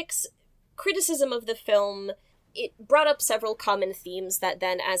 Satvik's criticism of the film, it brought up several common themes that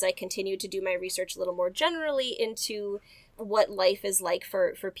then, as I continued to do my research a little more generally into what life is like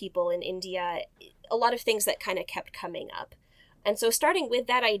for people in India, a lot of things that kind of kept coming up. And so starting with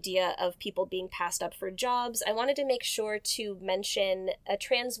that idea of people being passed up for jobs, I wanted to make sure to mention a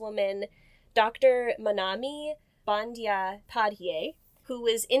trans woman, Dr. Manami Bandyopadhyay, who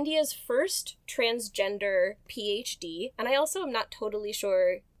was India's first transgender PhD. And I also am not totally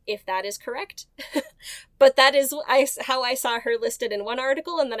sure if that is correct, but that is how I saw her listed in one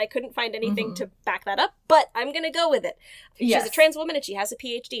article, and then I couldn't find anything to back that up, but I'm going to go with it. She's a trans woman and she has a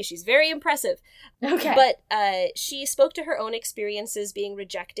PhD. She's very impressive. Okay. But she spoke to her own experiences being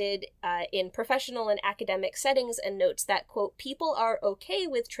rejected in professional and academic settings, and notes that, quote, people are okay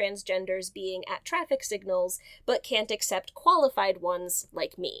with transgenders being at traffic signals, but can't accept qualified ones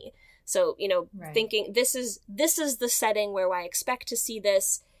like me. So, thinking this is the setting where I expect to see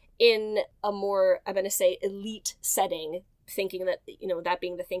this in a more, I'm going to say, elite setting, thinking that, that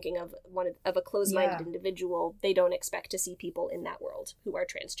being the thinking of a closed-minded individual, they don't expect to see people in that world who are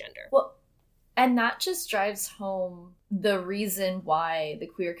transgender. Well, and that just drives home the reason why the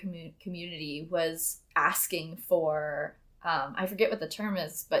queer community was asking for, I forget what the term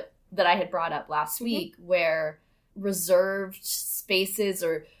is, but that I had brought up last week, where reserved spaces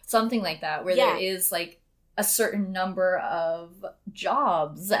or something like that, where there is a certain number of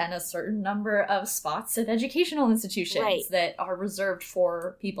jobs and a certain number of spots at educational institutions that are reserved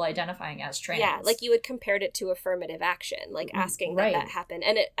for people identifying as trans. Yeah, you had compared it to affirmative action, asking that happen,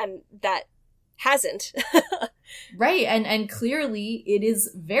 and that hasn't. Right, and clearly it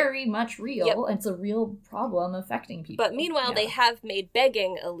is very much real. It's a real problem affecting people. But meanwhile, they have made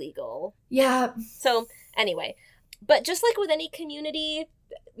begging illegal. Yeah. So, anyway, but just like with any community,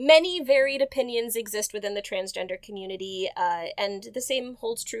 many varied opinions exist within the transgender community, and the same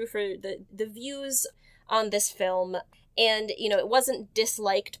holds true for the views on this film. And, it wasn't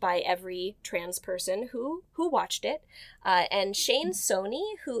disliked by every trans person who watched it. And Shane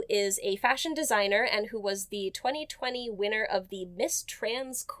Soni, who is a fashion designer and who was the 2020 winner of the Miss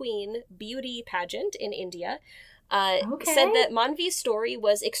Trans Queen beauty pageant in India, said that Manvi's story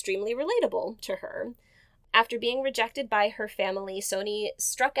was extremely relatable to her. After being rejected by her family, Sony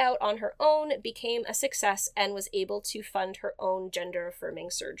struck out on her own, became a success, and was able to fund her own gender-affirming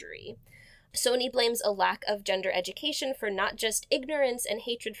surgery. Sony blames a lack of gender education for not just ignorance and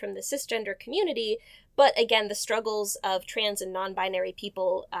hatred from the cisgender community, but again, the struggles of trans and non-binary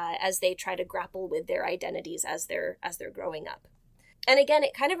people as they try to grapple with their identities as they're growing up. And again,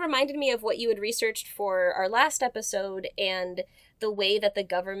 it kind of reminded me of what you had researched for our last episode and the way that the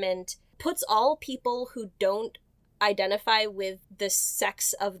government puts all people who don't identify with the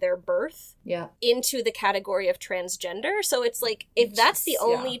sex of their birth into the category of transgender. So it's like, if that's the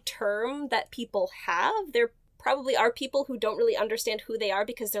only term that people have, there probably are people who don't really understand who they are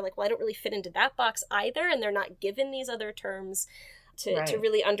because they're like, well, I don't really fit into that box either. And they're not given these other terms to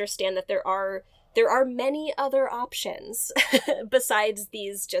really understand that there are many other options besides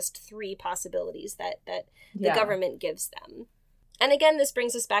these just 3 possibilities that the government gives them. And again, this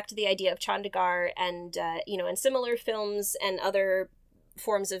brings us back to the idea of Chandigarh and, and similar films and other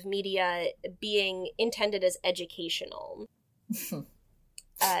forms of media being intended as educational.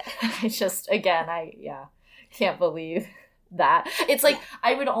 I can't believe that. It's like,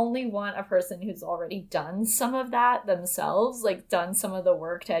 I would only want a person who's already done some of that themselves, like done some of the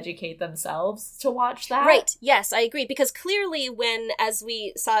work to educate themselves to watch that. Right. Yes, I agree. Because clearly as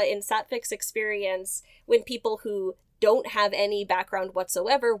we saw in Satvik's experience, when people who don't have any background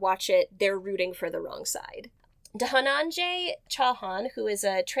whatsoever watch it, they're rooting for the wrong side. Dhananjay Chauhan, who is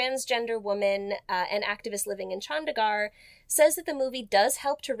a transgender woman and activist living in Chandigarh, says that the movie does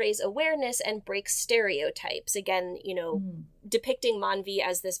help to raise awareness and break stereotypes. Again, depicting Manvi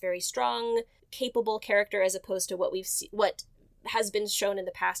as this very strong, capable character as opposed to what has been shown in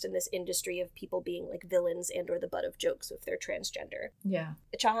the past in this industry of people being like villains and or the butt of jokes if they're transgender. Yeah.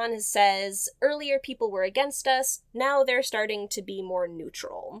 Chauhan says, earlier people were against us, now they're starting to be more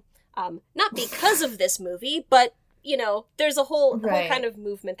neutral. Not because of this movie, but, there's a whole kind of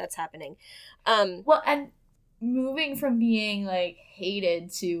movement that's happening. Well, and moving from being, like,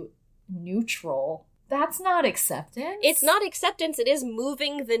 hated to neutral, that's not acceptance. It's not acceptance, it is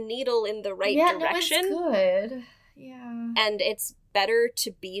moving the needle in the right direction. No, it's good. Yeah. And it's better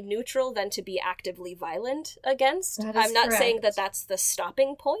to be neutral than to be actively violent against. I'm not correct. saying that that's the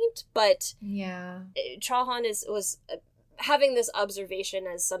stopping point, but Chauhan was having this observation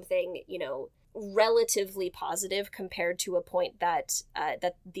as something, relatively positive compared to a point that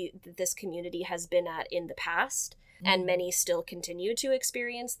this community has been at in the past, and many still continue to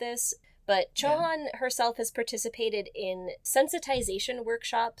experience this. But Chauhan herself has participated in sensitization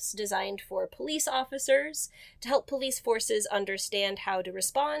workshops designed for police officers to help police forces understand how to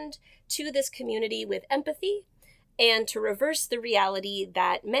respond to this community with empathy and to reverse the reality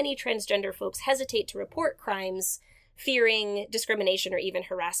that many transgender folks hesitate to report crimes, fearing discrimination or even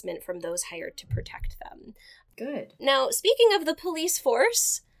harassment from those hired to protect them. Good. Now, speaking of the police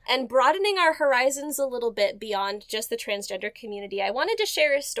force, and broadening our horizons a little bit beyond just the transgender community, I wanted to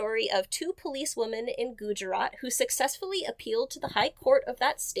share a story of 2 policewomen in Gujarat who successfully appealed to the High Court of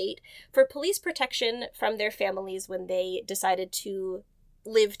that state for police protection from their families when they decided to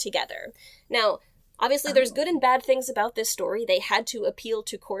live together. Now, obviously, there's good and bad things about this story. They had to appeal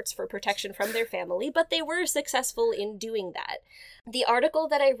to courts for protection from their family, but they were successful in doing that. The article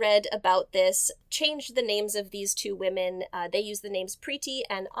that I read about this changed the names of these 2 women. They used the names Preeti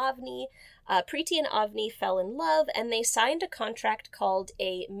and Avni. Preeti and Avni fell in love, and they signed a contract called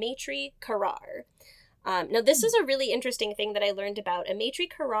a Maitri Karar. Now, this is a really interesting thing that I learned about. A Maitri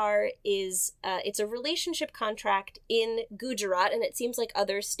Karar is it's a relationship contract in Gujarat, and it seems like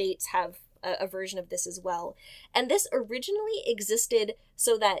other states have a version of this as well. And this originally existed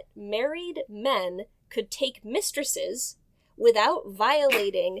so that married men could take mistresses without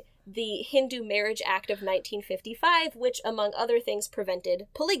violating the Hindu Marriage Act of 1955, which, among other things, prevented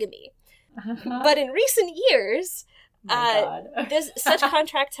polygamy. But in recent years, such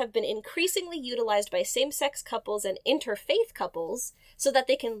contracts have been increasingly utilized by same-sex couples and interfaith couples so that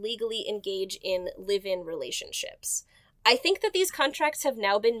they can legally engage in live-in relationships. I think that these contracts have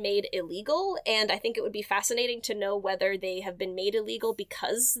now been made illegal, and I think it would be fascinating to know whether they have been made illegal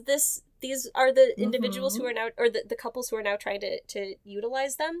because these are the individuals who are now, or the couples who are now trying to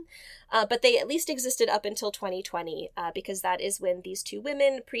utilize them. But they at least existed up until 2020, because that is when these 2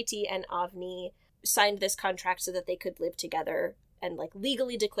 women, Preeti and Avni, signed this contract so that they could live together and like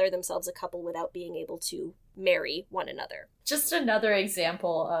legally declare themselves a couple without being able to marry one another. Just another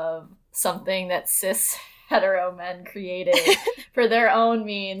example of something that cis hetero men created for their own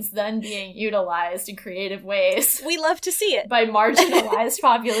means, then being utilized in creative ways. We love to see it. By marginalized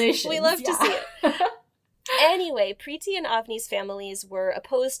populations. We love to see it. Anyway, Preeti and Avni's families were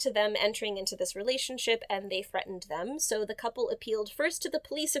opposed to them entering into this relationship, and they threatened them. So the couple appealed first to the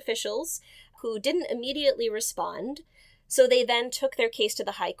police officials, who didn't immediately respond. So they then took their case to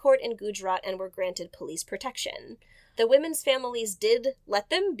the High Court in Gujarat and were granted police protection. The women's families did let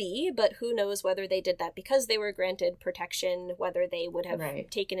them be, but who knows whether they did that because they were granted protection, whether they would have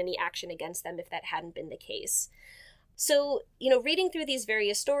taken any action against them if that hadn't been the case. So, reading through these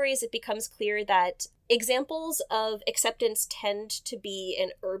various stories, it becomes clear that examples of acceptance tend to be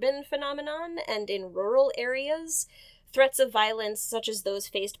an urban phenomenon, and in rural areas, threats of violence such as those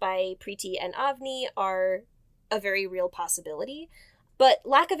faced by Preeti and Avni are a very real possibility. But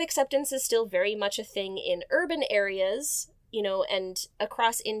lack of acceptance is still very much a thing in urban areas, and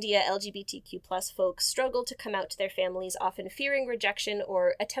across India, LGBTQ plus folks struggle to come out to their families, often fearing rejection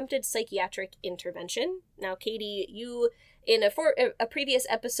or attempted psychiatric intervention. Now, Katie, you in a previous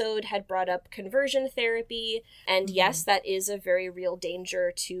episode had brought up conversion therapy, and yes, that is a very real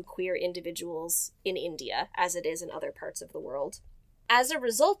danger to queer individuals in India, as it is in other parts of the world. As a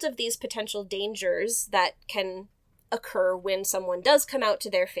result of these potential dangers that can occur when someone does come out to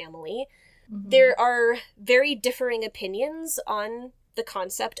their family, there are very differing opinions on the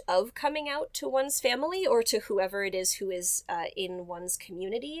concept of coming out to one's family or to whoever it is who is in one's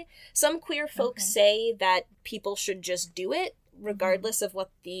community. Some queer folks say that people should just do it, regardless of what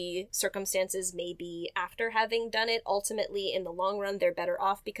the circumstances may be after having done it. Ultimately, in the long run, they're better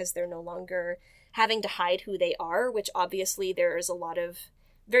off because they're no longer having to hide who they are, which obviously there is a lot of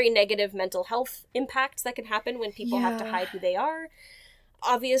very negative mental health impacts that can happen when people have to hide who they are.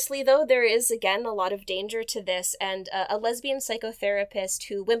 Obviously, though, there is, again, a lot of danger to this, and a lesbian psychotherapist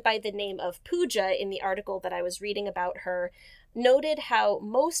who went by the name of Pooja in the article that I was reading about her noted how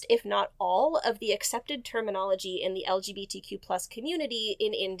most, if not all, of the accepted terminology in the LGBTQ plus community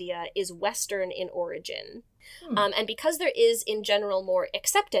in India is Western in origin. And because there is, in general, more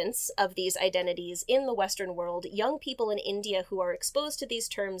acceptance of these identities in the Western world, young people in India who are exposed to these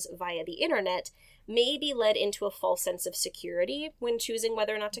terms via the internet may be led into a false sense of security when choosing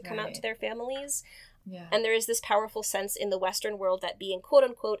whether or not to come out to their families. And there is this powerful sense in the Western world that being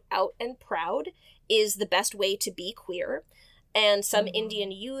quote-unquote out and proud is the best way to be queer. And some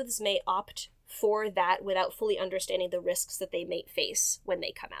Indian youths may opt for that without fully understanding the risks that they may face when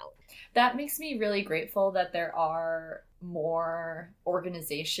they come out. That makes me really grateful that there are more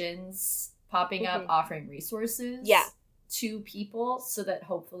organizations popping up offering resources to people so that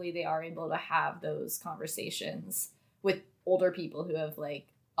hopefully they are able to have those conversations with older people who have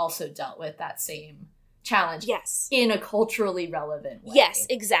also dealt with that same challenge in a culturally relevant way. Yes,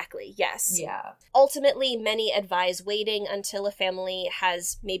 exactly. Yes. Yeah. Ultimately, many advise waiting until a family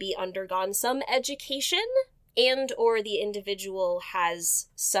has maybe undergone some education and or the individual has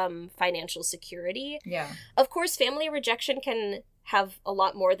some financial security. Yeah. Of course, family rejection can have a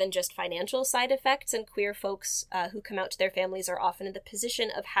lot more than just financial side effects, and queer folks who come out to their families are often in the position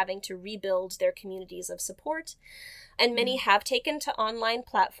of having to rebuild their communities of support. And many have taken to online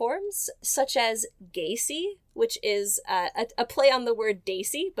platforms such as Gacy, which is a play on the word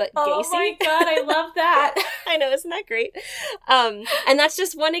Daisy, but Gacy. Oh my god, I love that. I know, isn't that great? And that's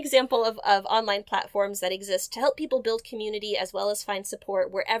just one example of online platforms that exist to help people build community as well as find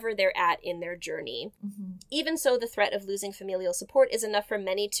support wherever they're at in their journey. Even so, the threat of losing familial support is enough for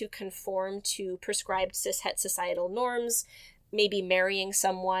many to conform to prescribed cishet societal norms, maybe marrying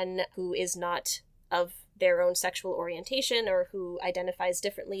someone who is not of their own sexual orientation or who identifies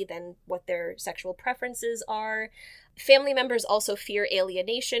differently than what their sexual preferences are. Family members also fear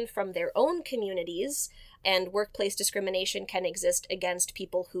alienation from their own communities, and workplace discrimination can exist against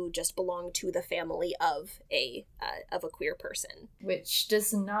people who just belong to the family of a queer person. Which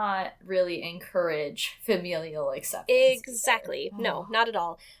does not really encourage familial acceptance. Exactly. No, not at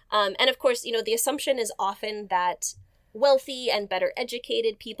all. And of course, the assumption is often that wealthy and better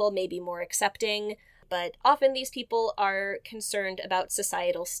educated people may be more accepting, but often these people are concerned about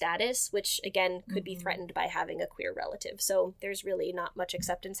societal status, which, again, could be threatened by having a queer relative. So there's really not much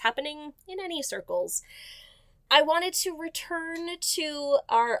acceptance happening in any circles. I wanted to return to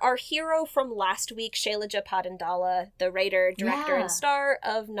our hero from last week, Shailaja Padandala, the writer, director, and star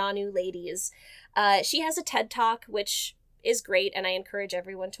of Nanu Ladies. She has a TED Talk, which is great, and I encourage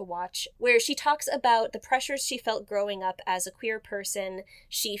everyone to watch, where she talks about the pressures she felt growing up as a queer person.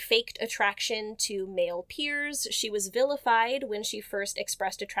 She faked attraction to male peers. She was vilified when she first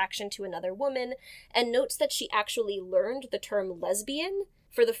expressed attraction to another woman, and notes that she actually learned the term lesbian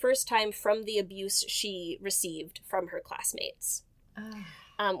for the first time from the abuse she received from her classmates.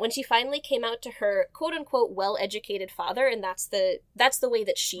 When she finally came out to her quote-unquote well-educated father, and that's the way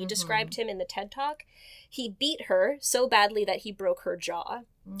that she described him in the TED Talk, he beat her so badly that he broke her jaw.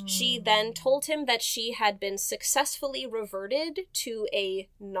 She then told him that she had been successfully reverted to a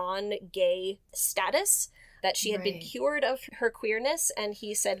non-gay status, that she had been cured of her queerness, and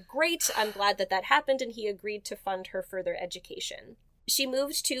he said, "Great, I'm glad that that happened," and he agreed to fund her further education. She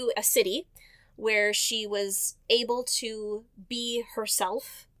moved to a city where she was able to be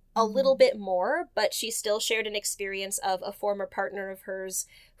herself a little bit more, but she still shared an experience of a former partner of hers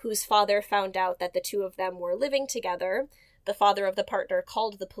whose father found out that the two of them were living together. The father of the partner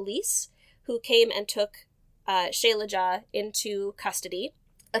called the police, who came and took Shailaja into custody,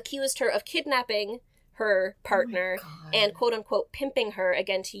 accused her of kidnapping her partner and quote-unquote pimping her,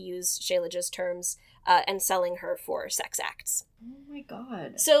 again to use Shailaja's terms, and selling her for sex acts. Oh my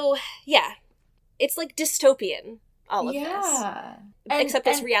god. So, yeah. It's like dystopian, all of this. Except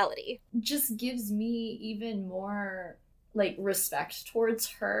it's reality. Just gives me even more like respect towards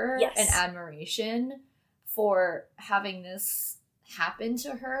her and admiration for having this happen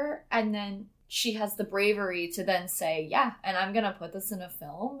to her, and then she has the bravery to then say, yeah, and I'm gonna put this in a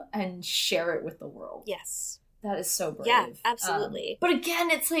film and share it with the world. Yes. That is so brave. Yeah, absolutely. But again,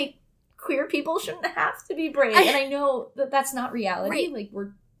 it's like queer people shouldn't have to be brave. And I know that that's not reality. Right.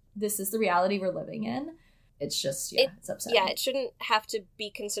 Like this is the reality we're living in. It's just, it's upsetting. Yeah, it shouldn't have to be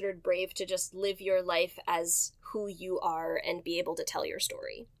considered brave to just live your life as who you are and be able to tell your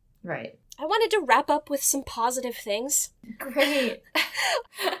story. Right. I wanted to wrap up with some positive things. Great.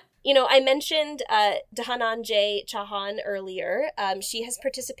 You know, I mentioned Dhananjay Chauhan earlier. She has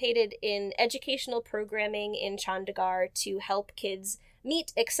participated in educational programming in Chandigarh to help kids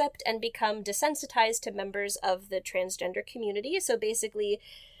meet, accept, and become desensitized to members of the transgender community. So basically,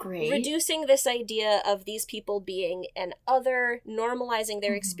 reducing this idea of these people being an other, normalizing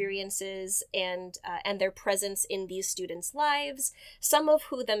their experiences and their presence in these students' lives, some of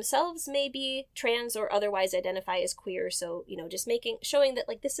who themselves may be trans or otherwise identify as queer. So, you know, just showing that,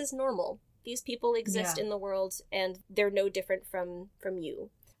 like, this is normal. These people exist in the world, and they're no different from you.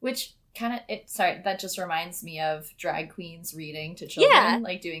 Which that just reminds me of drag queens reading to children,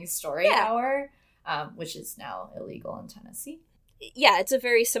 like doing story hour, which is now illegal in Tennessee. Yeah, it's a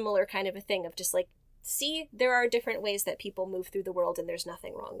very similar kind of a thing of just like, see, there are different ways that people move through the world and there's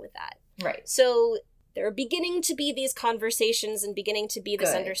nothing wrong with that. Right. So there are beginning to be these conversations and beginning to be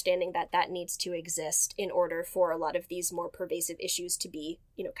this understanding that needs to exist in order for a lot of these more pervasive issues to be,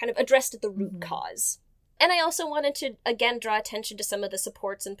 you know, kind of addressed at the root cause. And I also wanted to, again, draw attention to some of the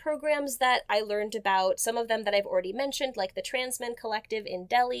supports and programs that I learned about, some of them that I've already mentioned, like the Trans Men Collective in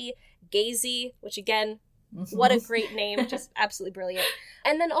Delhi, Gazy, which again, what a great name, just absolutely brilliant.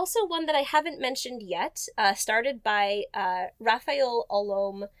 And then also one that I haven't mentioned yet, started by Raphael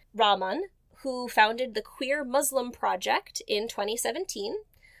Olom Rahman, who founded the Queer Muslim Project in 2017.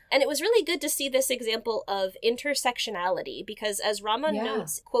 And it was really good to see this example of intersectionality because, as Rahman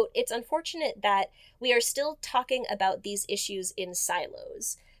notes, quote, "It's unfortunate that we are still talking about these issues in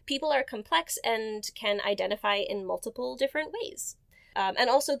silos. People are complex and can identify in multiple different ways. And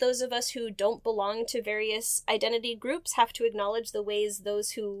also those of us who don't belong to various identity groups have to acknowledge the ways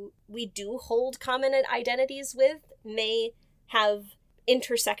those who we do hold common identities with may have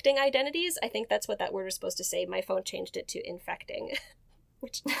intersecting identities." I think that's what that word was supposed to say. My phone changed it to infecting.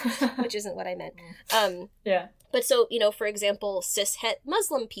 which isn't what I meant. But so, you know, for example, cis-het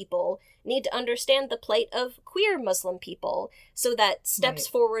Muslim people need to understand the plight of queer Muslim people so that steps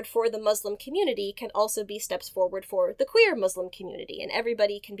forward for the Muslim community can also be steps forward for the queer Muslim community, and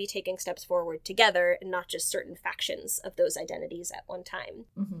everybody can be taking steps forward together and not just certain factions of those identities at one time.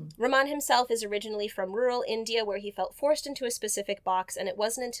 Rahman himself is originally from rural India, where he felt forced into a specific box, and it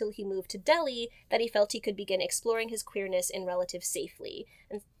wasn't until he moved to Delhi that he felt he could begin exploring his queerness in relative safety.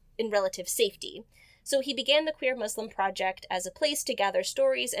 So he began the Queer Muslim Project as a place to gather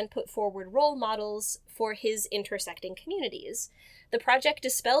stories and put forward role models for his intersecting communities. The project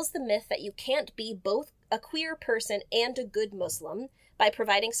dispels the myth that you can't be both a queer person and a good Muslim by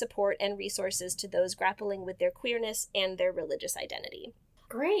providing support and resources to those grappling with their queerness and their religious identity.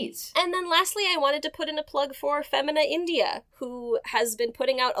 Great. And then lastly, I wanted to put in a plug for Femina India, who has been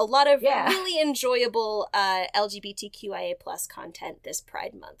putting out a lot of really enjoyable LGBTQIA plus content this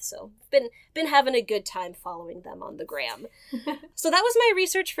Pride Month. So been having a good time following them on the gram. So that was my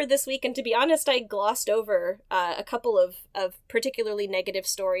research for this week. And to be honest, I glossed over a couple of particularly negative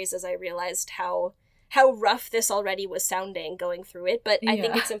stories as I realized how rough this already was sounding going through it. But I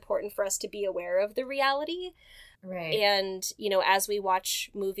think it's important for us to be aware of the reality. Right. And, you know, as we watch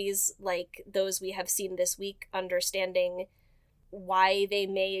movies like those we have seen this week, understanding why they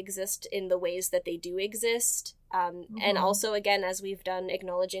may exist in the ways that they do exist. And also, again, as we've done,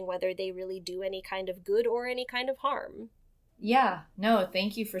 acknowledging whether they really do any kind of good or any kind of harm. Yeah, no,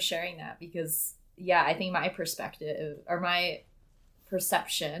 thank you for sharing that, because, yeah, I think my perspective or my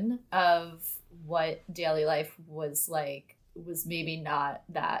perception of what daily life was like was maybe not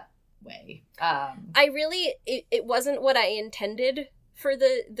that way. It wasn't what I intended for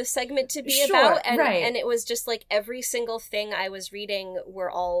the segment to be Sure, about, right. and it was just like every single thing I was reading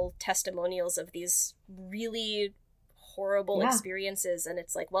were all testimonials of these really horrible experiences, and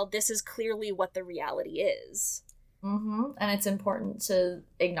it's like, well, this is clearly what the reality is. And it's important to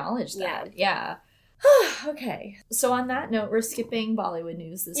acknowledge that. Yeah. Okay, so on that note, we're skipping Bollywood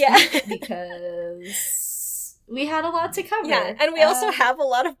news this week because we had a lot to cover. Yeah, and we also have a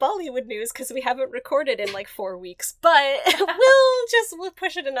lot of Bollywood news because we haven't recorded in like 4 weeks, but we'll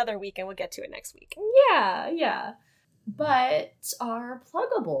push it another week and we'll get to it next week. Yeah. But our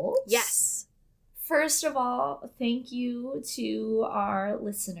pluggables. Yes. First of all, thank you to our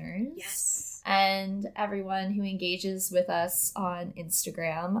listeners. Yes. And everyone who engages with us on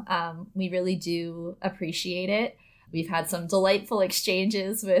Instagram. We really do appreciate it. We've had some delightful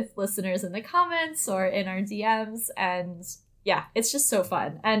exchanges with listeners in the comments or in our DMs. And yeah, it's just so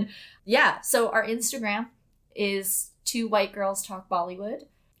fun. And yeah, so our Instagram is 2 White Girls Talk Bollywood.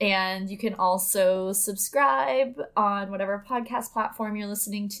 And you can also subscribe on whatever podcast platform you're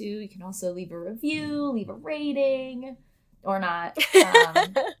listening to. You can also leave a review, leave a rating, or not.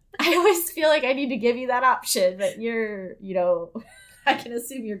 I always feel like I need to give you that option, but you're, I can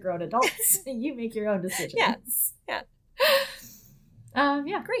assume you're grown adults. You make your own decisions. Yeah.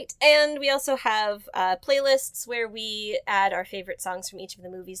 Yeah. Great. And we also have playlists where we add our favorite songs from each of the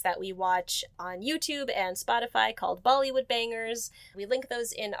movies that we watch on YouTube and Spotify called Bollywood Bangers. We link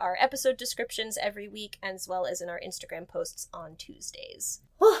those in our episode descriptions every week, as well as in our Instagram posts on Tuesdays.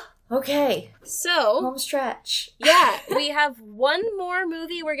 Okay. So, home stretch. Yeah, we have one more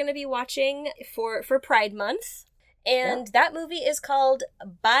movie we're going to be watching for Pride Month, and that movie is called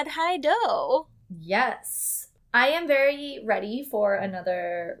Badhai Do. Yes. I am very ready for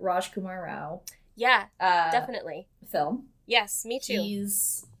another Rajkumar Rao. Yeah, definitely. Film. Yes, me too.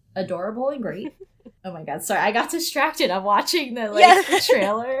 He's adorable and great. Oh my god, sorry, I got distracted. I'm watching the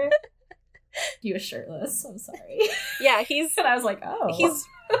trailer. He was shirtless. I'm sorry. Yeah, and I was like, oh. He's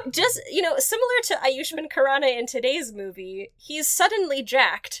just, similar to Ayushmann Khurrana in today's movie, he's suddenly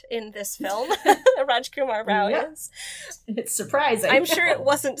jacked in this film. Rajkumar Rao is. It's surprising. I'm sure it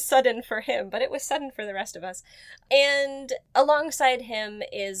wasn't sudden for him, but it was sudden for the rest of us. And alongside him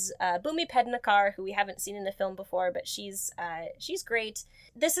is Bhumi Pednekar, who we haven't seen in the film before, but she's great.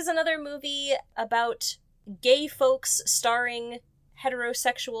 This is another movie about gay folks starring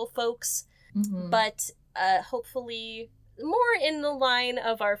heterosexual folks, but hopefully more in the line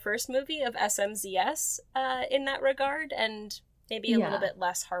of our first movie of SMZS in that regard, and maybe a little bit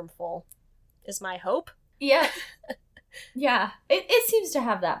less harmful is my hope. Yeah. Yeah. It seems to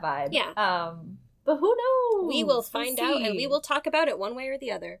have that vibe. Yeah. But who knows? We will find out, and we will talk about it one way or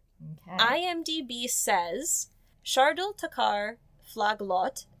the other. Okay. IMDb says, Shardul Thakkar,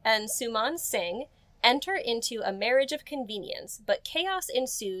 Flaglot, and Suman Singh enter into a marriage of convenience, but chaos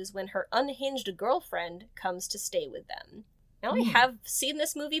ensues when her unhinged girlfriend comes to stay with them. Now, I have seen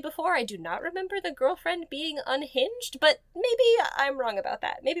this movie before. I do not remember the girlfriend being unhinged, but maybe I'm wrong about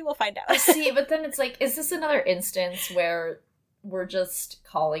that. Maybe we'll find out. See, but then it's like, is this another instance where we're just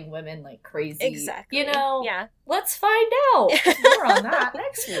calling women like crazy? Exactly. Yeah. Let's find out. More on that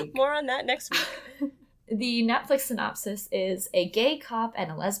next week. More on that next week. The Netflix synopsis is a gay cop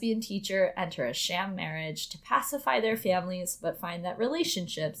and a lesbian teacher enter a sham marriage to pacify their families, but find that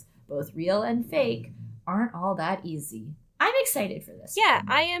relationships, both real and fake, aren't all that easy. I'm excited for this. Yeah,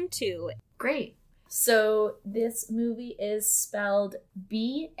 I am too. Great. So this movie is spelled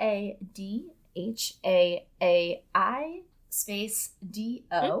Badhai space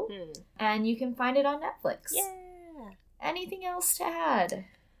DO, and you can find it on Netflix. Yeah. Anything else to add?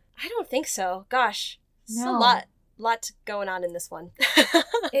 I don't think so. Gosh. No. A lot going on in this one.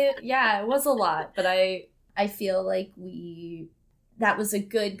 It was a lot, but I feel like that was a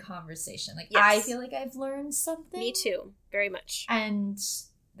good conversation. Like, yes. I feel like I've learned something. Me too. Very much. And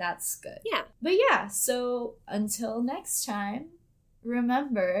that's good. Yeah. But yeah, so until next time,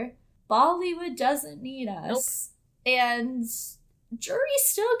 remember, Bollywood doesn't need us. Nope. And jury's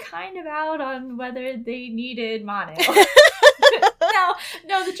still kind of out on whether they needed Manu.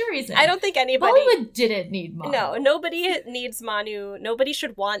 No, the jury's in. I don't think anybody... Bollywood didn't need Manu. No, nobody needs Manu. Nobody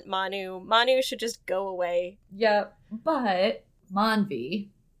should want Manu. Manu should just go away. Yep. But Manvi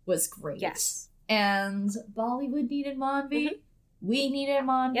was great. Yes. And Bollywood needed Manvi. We needed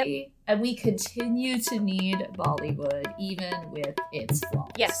Mondi, and we continue to need Bollywood, even with its flaws.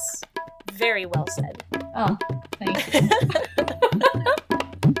 Yes. Very well said. Oh, thank you.